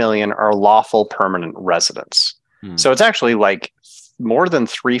 12.3 million are lawful permanent residents. So it's actually like more than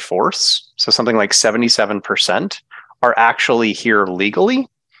 3/4, so something like 77% are actually here legally,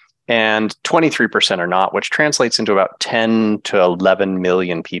 and 23% are not, which translates into about 10 to 11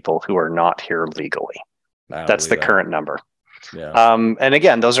 million people who are not here legally. That's the current number. Yeah. And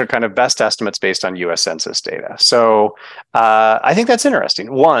again, those are kind of best estimates based on U.S. Census data. So I think that's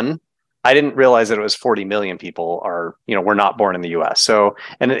interesting. One, I didn't realize that it was 40 million people were not born in the U.S. So,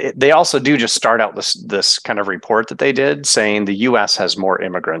 and they also do just start out this kind of report that they did saying the U.S. has more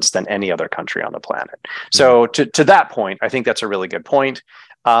immigrants than any other country on the planet. So to that point, I think that's a really good point.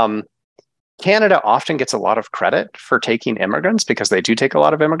 Canada often gets a lot of credit for taking immigrants because they do take a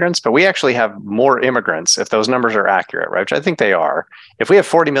lot of immigrants, but we actually have more immigrants if those numbers are accurate, right? Which I think they are. If we have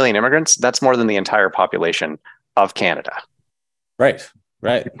 40 million immigrants, that's more than the entire population of Canada. Right.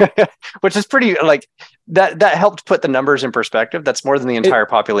 Which is pretty, like, that helped put the numbers in perspective. That's more than the entire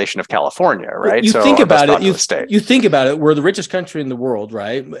population of California, right? You think about it, you think about it, we're the richest country in the world,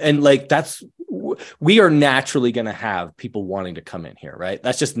 right? And like we are naturally going to have people wanting to come in here, right?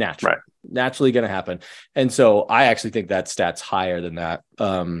 That's just natural. Right. Naturally going to happen. And so I actually think that stat's higher than that,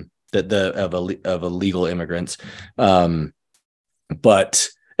 of illegal immigrants. And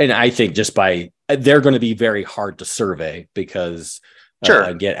I think they're going to be very hard to survey because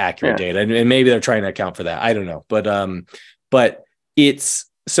get accurate data, and maybe they're trying to account for that. I don't know, but it's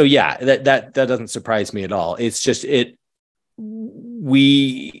so that doesn't surprise me at all. It's just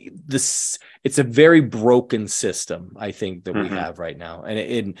it's a very broken system, I think, that we have right now,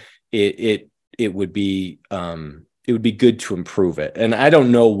 and it would be good to improve it. And I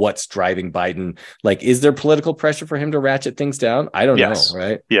don't know what's driving Biden. Like, is there political pressure for him to ratchet things down? I don't know,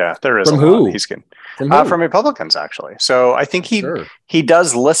 right? Yeah, there is. From who? Lot. He's getting from Republicans, actually. So I think he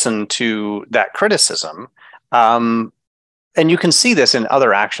does listen to that criticism. And you can see this in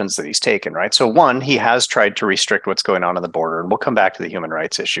other actions that he's taken, right? So one, he has tried to restrict what's going on the border, and we'll come back to the human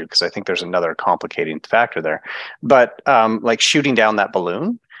rights issue because I think there's another complicating factor there. But like shooting down that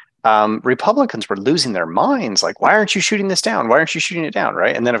balloon, Republicans were losing their minds. Like, why aren't you shooting this down? Why aren't you shooting it down?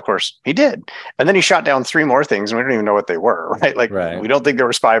 Right. And then, of course, he did. And then he shot down 3 more things, and we don't even know what they were. Right. Like, we don't think there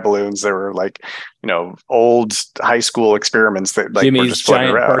were spy balloons. There were like, old high school experiments that like Jimmy's were just floating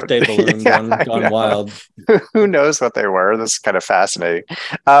around. Birthday balloon gone wild. Who knows what they were? This is kind of fascinating.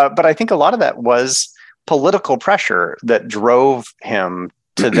 But I think a lot of that was political pressure that drove him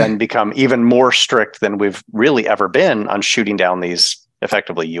to then become even more strict than we've really ever been on shooting down these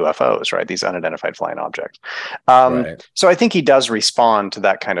effectively UFOs, right? These unidentified flying objects. So I think he does respond to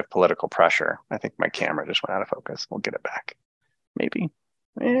that kind of political pressure. I think my camera just went out of focus. We'll get it back. Maybe.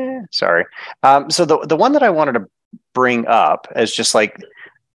 Sorry. So the one that I wanted to bring up is just like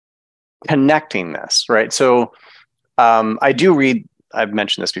connecting this, right? So I do read, I've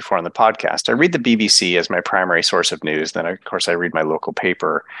mentioned this before on the podcast, I read the BBC as my primary source of news. Then, of course, I read my local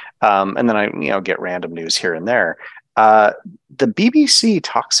paper. And then I get random news here and there. The BBC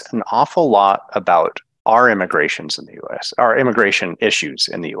talks an awful lot about our immigrations in the U.S., our immigration issues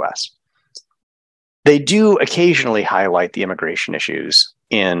in the U.S. They do occasionally highlight the immigration issues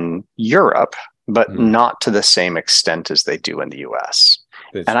in Europe, but not to the same extent as they do in the U.S.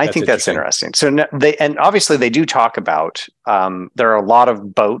 And I think that's interesting. So and obviously they do talk about, there are a lot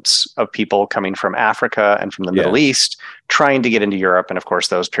of boats of people coming from Africa and from the Middle East trying to get into Europe. And of course,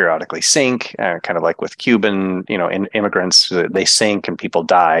 those periodically sink, kind of like with Cuban, immigrants, they sink and people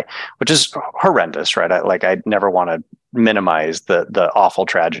die, which is horrendous, right? I never want to minimize the awful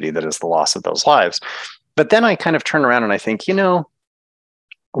tragedy that is the loss of those lives. But then I kind of turn around and I think,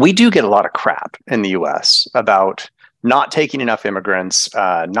 we do get a lot of crap in the US about not taking enough immigrants,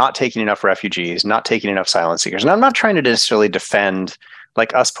 not taking enough refugees, not taking enough asylum seekers. And I'm not trying to necessarily defend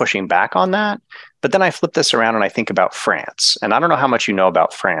like us pushing back on that. But then I flip this around and I think about France. And I don't know how much you know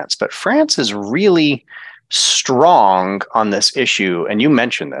about France, but France is really strong on this issue. And you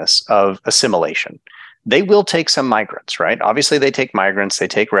mentioned this of assimilation. They will take some migrants, right? Obviously, they take migrants, they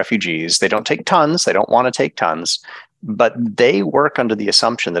take refugees. They don't take tons. They don't want to take tons. But they work under the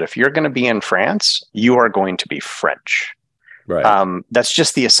assumption that if you're going to be in France, you are going to be French. Right. That's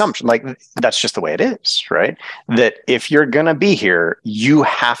just the assumption. Like, that's just the way it is, right? That if you're going to be here, you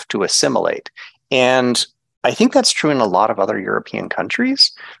have to assimilate. And I think that's true in a lot of other European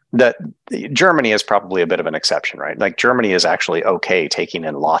countries. That Germany is probably a bit of an exception, right? Like Germany is actually okay taking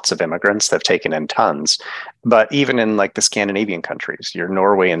in lots of immigrants. They've taken in tons. But even in like the Scandinavian countries, your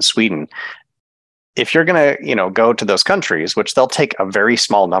Norway and Sweden, if you're going to, go to those countries, which they'll take a very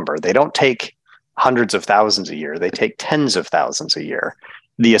small number, they don't take hundreds of thousands a year, they take tens of thousands a year.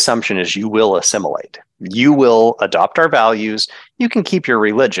 The assumption is you will assimilate. You will adopt our values. You can keep your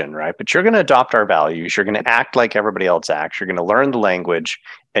religion, right? But you're going to adopt our values. You're going to act like everybody else acts. You're going to learn the language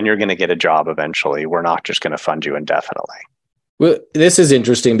and you're going to get a job eventually. We're not just going to fund you indefinitely. Well, this is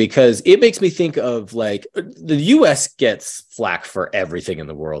interesting because it makes me think of like the U.S. gets flack for everything in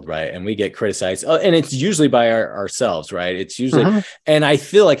the world, right? And we get criticized, and it's usually by ourselves, right? It's usually, and I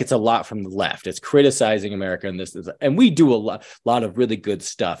feel like it's a lot from the left. It's criticizing America, and and we do a lot of really good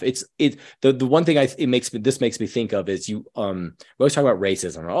stuff. The one thing this makes me think of is we always talk about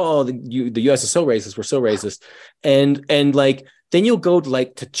racism. Oh, the U.S. is so racist. We're so racist, and like. Then you'll go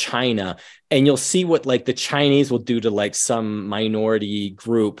to China and you'll see what like the Chinese will do to like some minority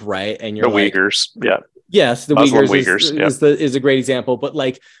group, right? And you're the Uyghurs, yeah. Yes, the Muslim Uyghurs is a great example. But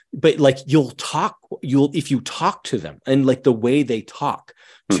if you talk to them and like the way they talk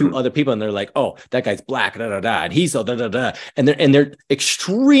to other people, and they're like, oh, that guy's black, and he's so and they're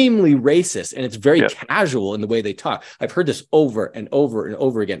extremely racist, and it's very casual in the way they talk. I've heard this over and over and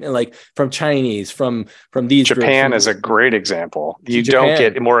over again, and like from Chinese, from these Japan is a great example. You don't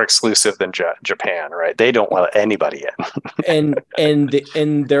get more exclusive than Japan, right? They don't let anybody in, and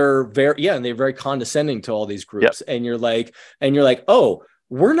they're very condescending to all these groups, and you're like, oh.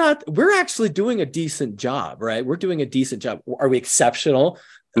 We're actually doing a decent job, right? We're doing a decent job. Are we exceptional?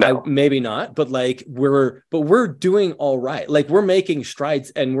 No. Maybe not, but we're doing all right. Like we're making strides,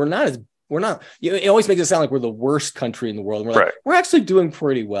 and we're not. It always makes it sound like we're the worst country in the world. And we're actually doing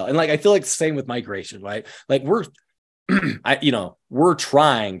pretty well. And like I feel like the same with migration, right? Like we're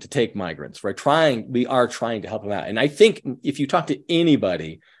trying to take migrants. We are trying to help them out. And I think if you talk to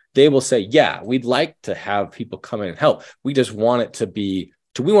anybody, they will say, yeah, we'd like to have people come in and help. We just want it to be.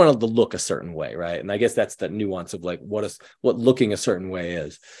 We want it to look a certain way, right? And I guess that's the nuance of like what looking a certain way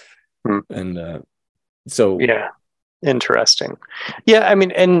is. And interesting. Yeah, I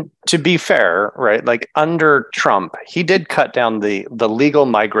mean, and to be fair, right? Like under Trump, he did cut down the legal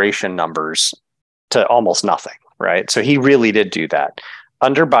migration numbers to almost nothing, right? So he really did do that.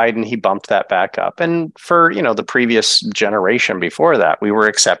 Under Biden, he bumped that back up, and for the previous generation before that, we were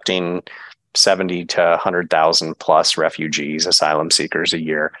accepting 70 to 100,000 plus refugees, asylum seekers a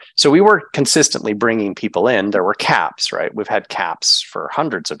year. So we were consistently bringing people in. There were caps, right? We've had caps for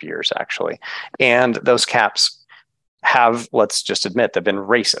hundreds of years, actually. And those caps have, let's just admit, they've been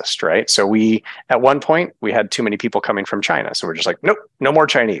racist, right? So at one point, we had too many people coming from China. So we're just like, nope, no more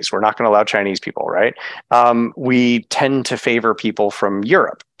Chinese. We're not going to allow Chinese people, right? We tend to favor people from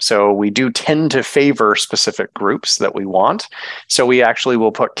Europe. So we do tend to favor specific groups that we want. So we actually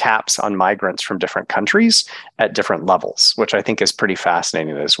will put caps on migrants from different countries at different levels, which I think is pretty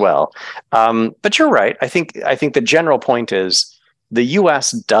fascinating as well. But you're right. I think the general point is the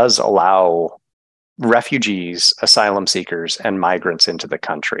US does allow refugees, asylum seekers, and migrants into the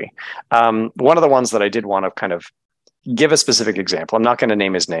country. One of the ones that I did want to kind of give a specific example. I'm not going to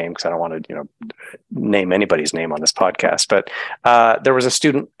name his name because I don't want to, name anybody's name on this podcast. But there was a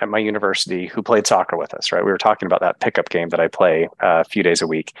student at my university who played soccer with us. Right, we were talking about that pickup game that I play a few days a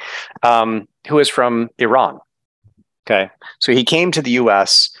week. Who is from Iran. Okay, so he came to the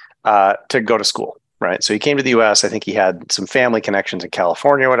U.S. To go to school. right? So he came to the US. I think he had some family connections in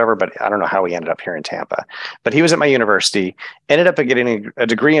California or whatever, but I don't know how he ended up here in Tampa. But he was at my university, ended up getting a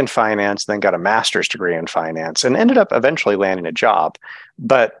degree in finance, then got a master's degree in finance, and ended up eventually landing a job.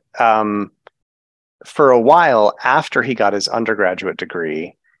 But for a while after he got his undergraduate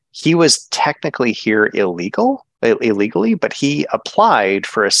degree, he was technically here illegally, but he applied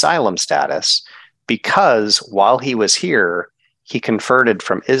for asylum status because while he was here, he converted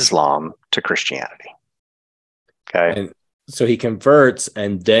from Islam to Christianity. Okay. And so he converts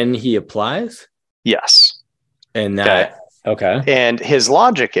and then he applies? Yes. And that, okay. And his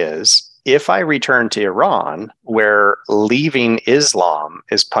logic is, if I return to Iran, where leaving Islam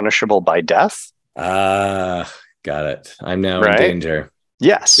is punishable by death. Got it. I'm now in danger.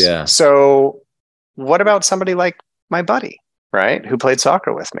 Yes. Yeah. So what about somebody like my buddy, right, who played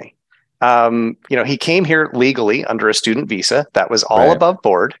soccer with me? He came here legally under a student visa. That was all above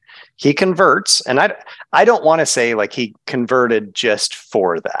board. He converts, and I don't want to say like he converted just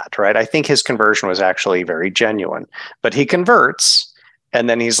for that, right? I think his conversion was actually very genuine, but he converts, and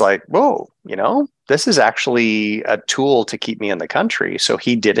then he's like, whoa, this is actually a tool to keep me in the country. So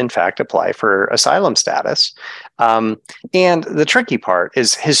he did, in fact, apply for asylum status. And the tricky part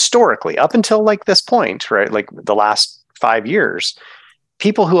is, historically, up until like this point, right, like the last 5 years,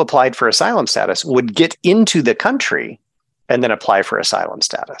 people who applied for asylum status would get into the country and then apply for asylum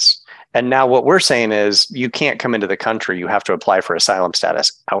status. And now what we're saying is, you can't come into the country. You have to apply for asylum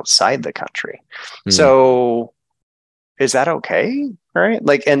status outside the country. So is that okay? Right?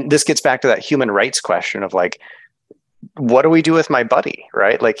 Like, and this gets back to that human rights question of like, what do we do with my buddy?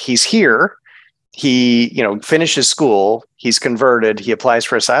 Right? Like, he's here, he, finishes school, he's converted, he applies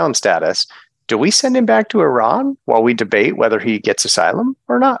for asylum status. Do we send him back to Iran while we debate whether he gets asylum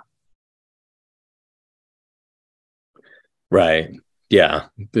or not? Right. Yeah.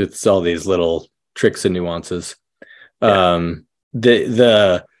 It's all these little tricks and nuances.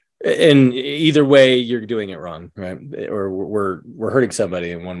 Yeah. And either way, you're doing it wrong, right? Or we're hurting somebody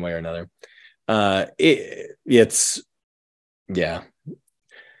in one way or another. It's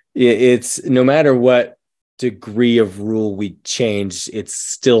no matter what degree of rule we change, it's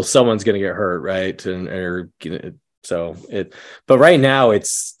still someone's going to get hurt, right? But right now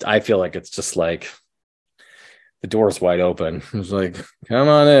I feel like it's just like the door's wide open. It's like, come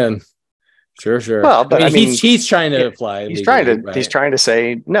on in. Sure. Well, but he's trying to apply. He's trying to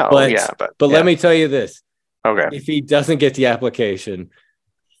say no. But let me tell you this. Okay. If he doesn't get the application,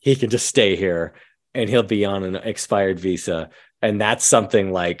 he can just stay here and he'll be on an expired visa. And that's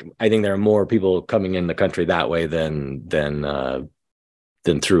something like, I think there are more people coming in the country that way than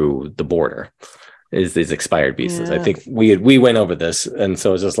through the border, is these expired visas. Yeah. I think we went over this, and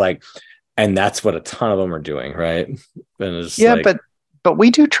so it's just like, and that's what a ton of them are doing, right? And it's but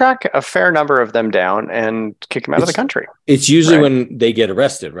we do track a fair number of them down and kick them out of the country. It's usually when they get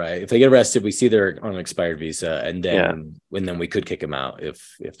arrested, right? If they get arrested, we see they're on an expired visa, and then we could kick them out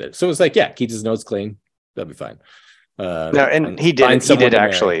if that. So it's like, keep his nose clean, that'll be fine. He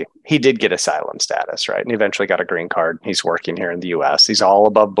did get asylum status, right? And he eventually got a green card. He's working here in the US. He's all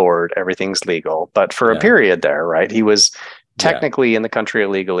above board. Everything's legal. But for a period there, right, he was technically in the country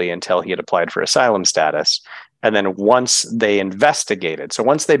illegally until he had applied for asylum status. And then once they investigated, so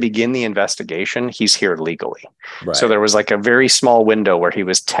once they begin the investigation, he's here legally. Right. So there was like a very small window where he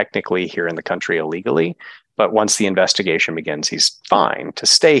was technically here in the country illegally. But once the investigation begins, he's fine to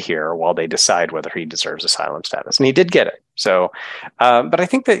stay here while they decide whether he deserves asylum status. And he did get it. So, but I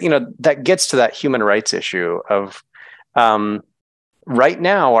think that, that gets to that human rights issue of right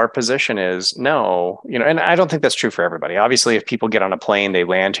now, our position is no, and I don't think that's true for everybody. Obviously, if people get on a plane, they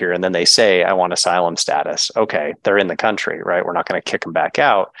land here and then they say, I want asylum status. Okay, they're in the country, right? We're not going to kick them back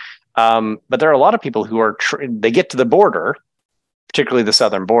out. But there are a lot of people who they get to the border, particularly the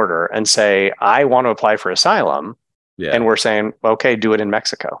southern border, and say, I want to apply for asylum. Yeah. And we're saying, okay, do it in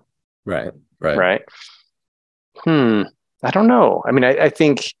Mexico. Right. I don't know. I mean, I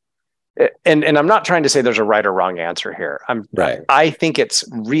think, and I'm not trying to say there's a right or wrong answer here. I think it's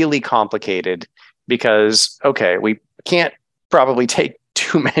really complicated because, okay, we can't probably take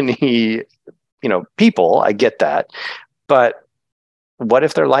too many, people. I get that. But what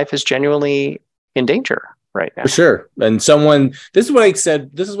if their life is genuinely in danger right now? For sure. And this is what I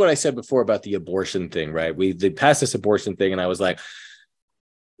said before about the abortion thing, right? They passed this abortion thing, and I was like,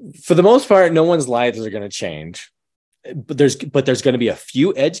 for the most part, no one's lives are going to change. But there's going to be a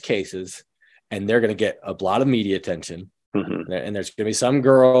few edge cases, and they're going to get a lot of media attention. Mm-hmm. And there's going to be some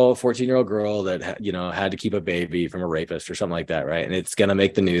girl, 14-year-old girl that had to keep a baby from a rapist or something like that, right? And it's going to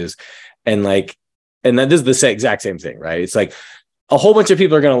make the news. And then this is the exact same thing, right? It's like, a whole bunch of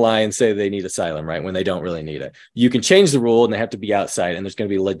people are going to lie and say they need asylum, right? When they don't really need it. You can change the rule and they have to be outside. And there's going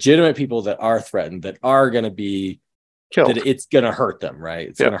to be legitimate people that are threatened, that are going to be killed. That it's going to hurt them, right?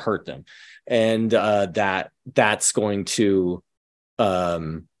 It's going to hurt them. And that's going to,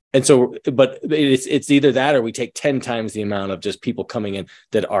 and so, but it's either that or we take 10 times the amount of just people coming in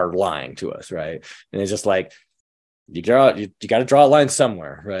that are lying to us, right? And it's just like, you got to draw a line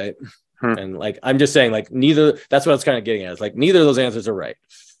somewhere, right? And like, I'm just saying, like, neither, that's what I was kind of getting at. It's like, neither of those answers are right.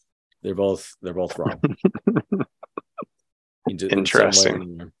 They're both wrong.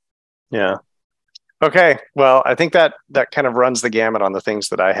 Interesting. Yeah. Okay. Well, I think that kind of runs the gamut on the things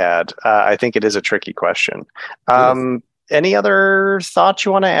that I had. I think it is a tricky question. Any other thoughts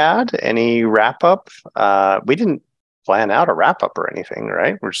you want to add? Any wrap up? We didn't plan out a wrap up or anything,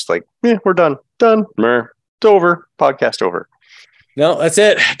 right? We're just like, we're done. It's over. Podcast over. No, that's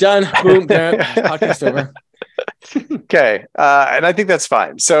it. Done. Boom. Podcast over. Okay. And I think that's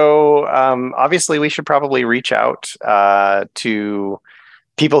fine. So obviously we should probably reach out to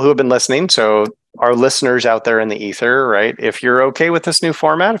people who have been listening. So our listeners out there in the ether, right? If you're okay with this new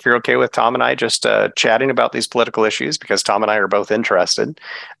format, if you're okay with Tom and I just chatting about these political issues, because Tom and I are both interested,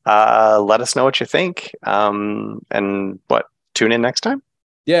 let us know what you think. And tune in next time?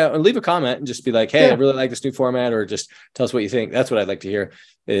 Yeah, and leave a comment and just be like, hey, I really like this new format, or just tell us what you think. That's what I'd like to hear,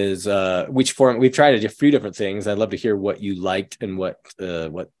 is which form. We've tried a few different things. I'd love to hear what you liked and what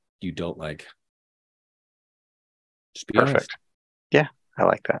you don't like. Just be perfect. Honest. Yeah, I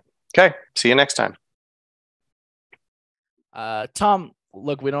like that. Okay, see you next time. Tom,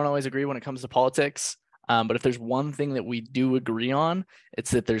 look, we don't always agree when it comes to politics, but if there's one thing that we do agree on, it's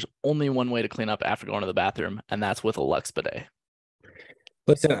that there's only one way to clean up after going to the bathroom, and that's with a Lux bidet.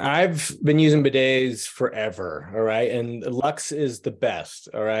 Listen, I've been using bidets forever, all right? And Lux is the best,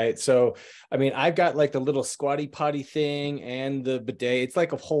 all right? So, I mean, I've got like the little squatty potty thing and the bidet. It's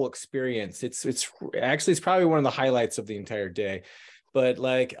like a whole experience. It's probably one of the highlights of the entire day. But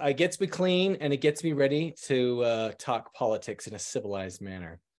like, it gets me clean and it gets me ready to talk politics in a civilized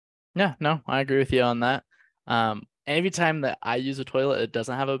manner. Yeah, no, I agree with you on that. Every time that I use a toilet, it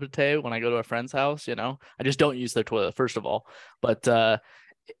doesn't have a bidet. When I go to a friend's house, I just don't use their toilet, first of all. But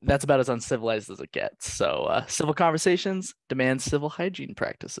that's about as uncivilized as it gets. So civil conversations demand civil hygiene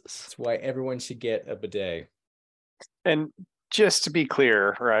practices. That's why everyone should get a bidet. And just to be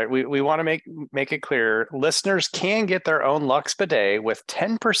clear, right, we want to make it clear, listeners can get their own Lux bidet with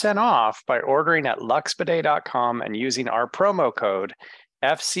 10% off by ordering at luxbidet.com and using our promo code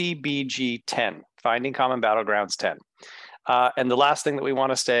FCBG10, Finding Common Battlegrounds 10. And the last thing that we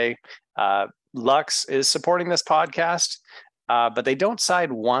want to say, Lux is supporting this podcast, but they don't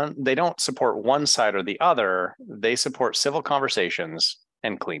support one side or the other. They support civil conversations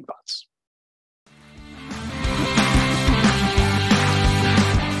and clean butts.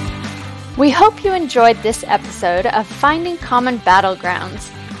 We hope you enjoyed this episode of Finding Common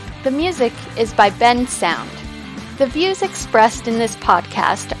Battlegrounds. The music is by Ben Sound. The views expressed in this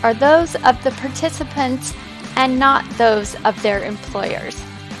podcast are those of the participants and not those of their employers.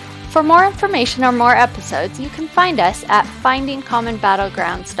 For more information or more episodes, you can find us at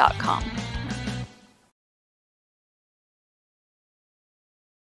findingcommonbattlegrounds.com.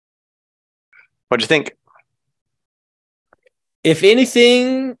 What'd you think? If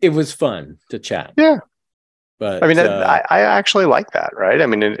anything, it was fun to chat. Yeah. But I mean, I actually like that, right? I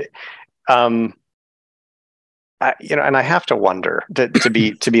mean, and I have to wonder to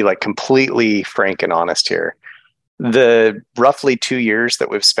be like completely frank and honest here. The roughly 2 years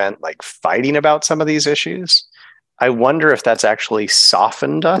that we've spent like fighting about some of these issues, I wonder if that's actually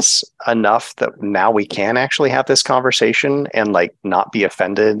softened us enough that now we can actually have this conversation and like not be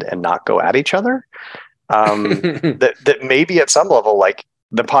offended and not go at each other. That maybe at some level, like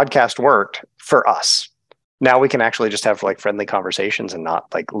the podcast worked for us. Now we can actually just have like friendly conversations and not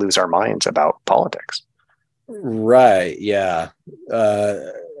like lose our minds about politics. Right. Yeah.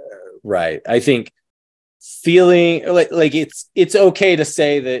 Right. I think feeling like it's okay to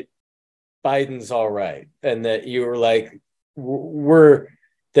say that Biden's all right, and that you were like,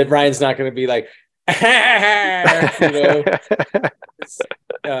 that Ryan's not going to be like,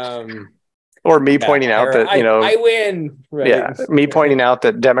 or me pointing out that, I win. Right? Yeah. Me pointing out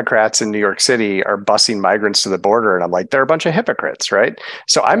that Democrats in New York City are busing migrants to the border. And I'm like, they're a bunch of hypocrites. Right.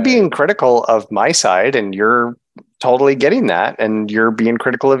 So I'm being critical of my side, and you're totally getting that. And you're being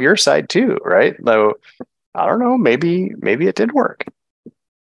critical of your side too. Right. Though, I don't know, maybe it did work.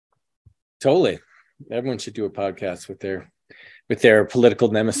 Totally. Everyone should do a podcast with their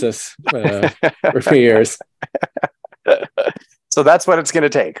political nemesis for years. So that's what it's going to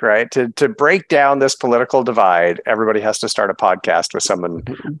take, right? To break down this political divide, everybody has to start a podcast with someone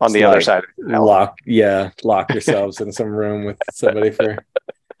on the other side. Lock yourselves in some room with somebody for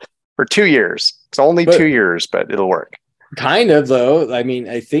 2 years. It's only 2 years, but it'll work. Kind of, though. I mean,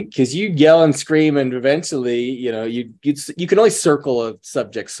 I think because you yell and scream, and eventually, you can only circle a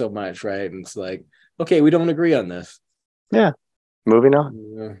subject so much, right? And it's like, okay, we don't agree on this. Yeah. Moving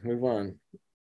on. Move on.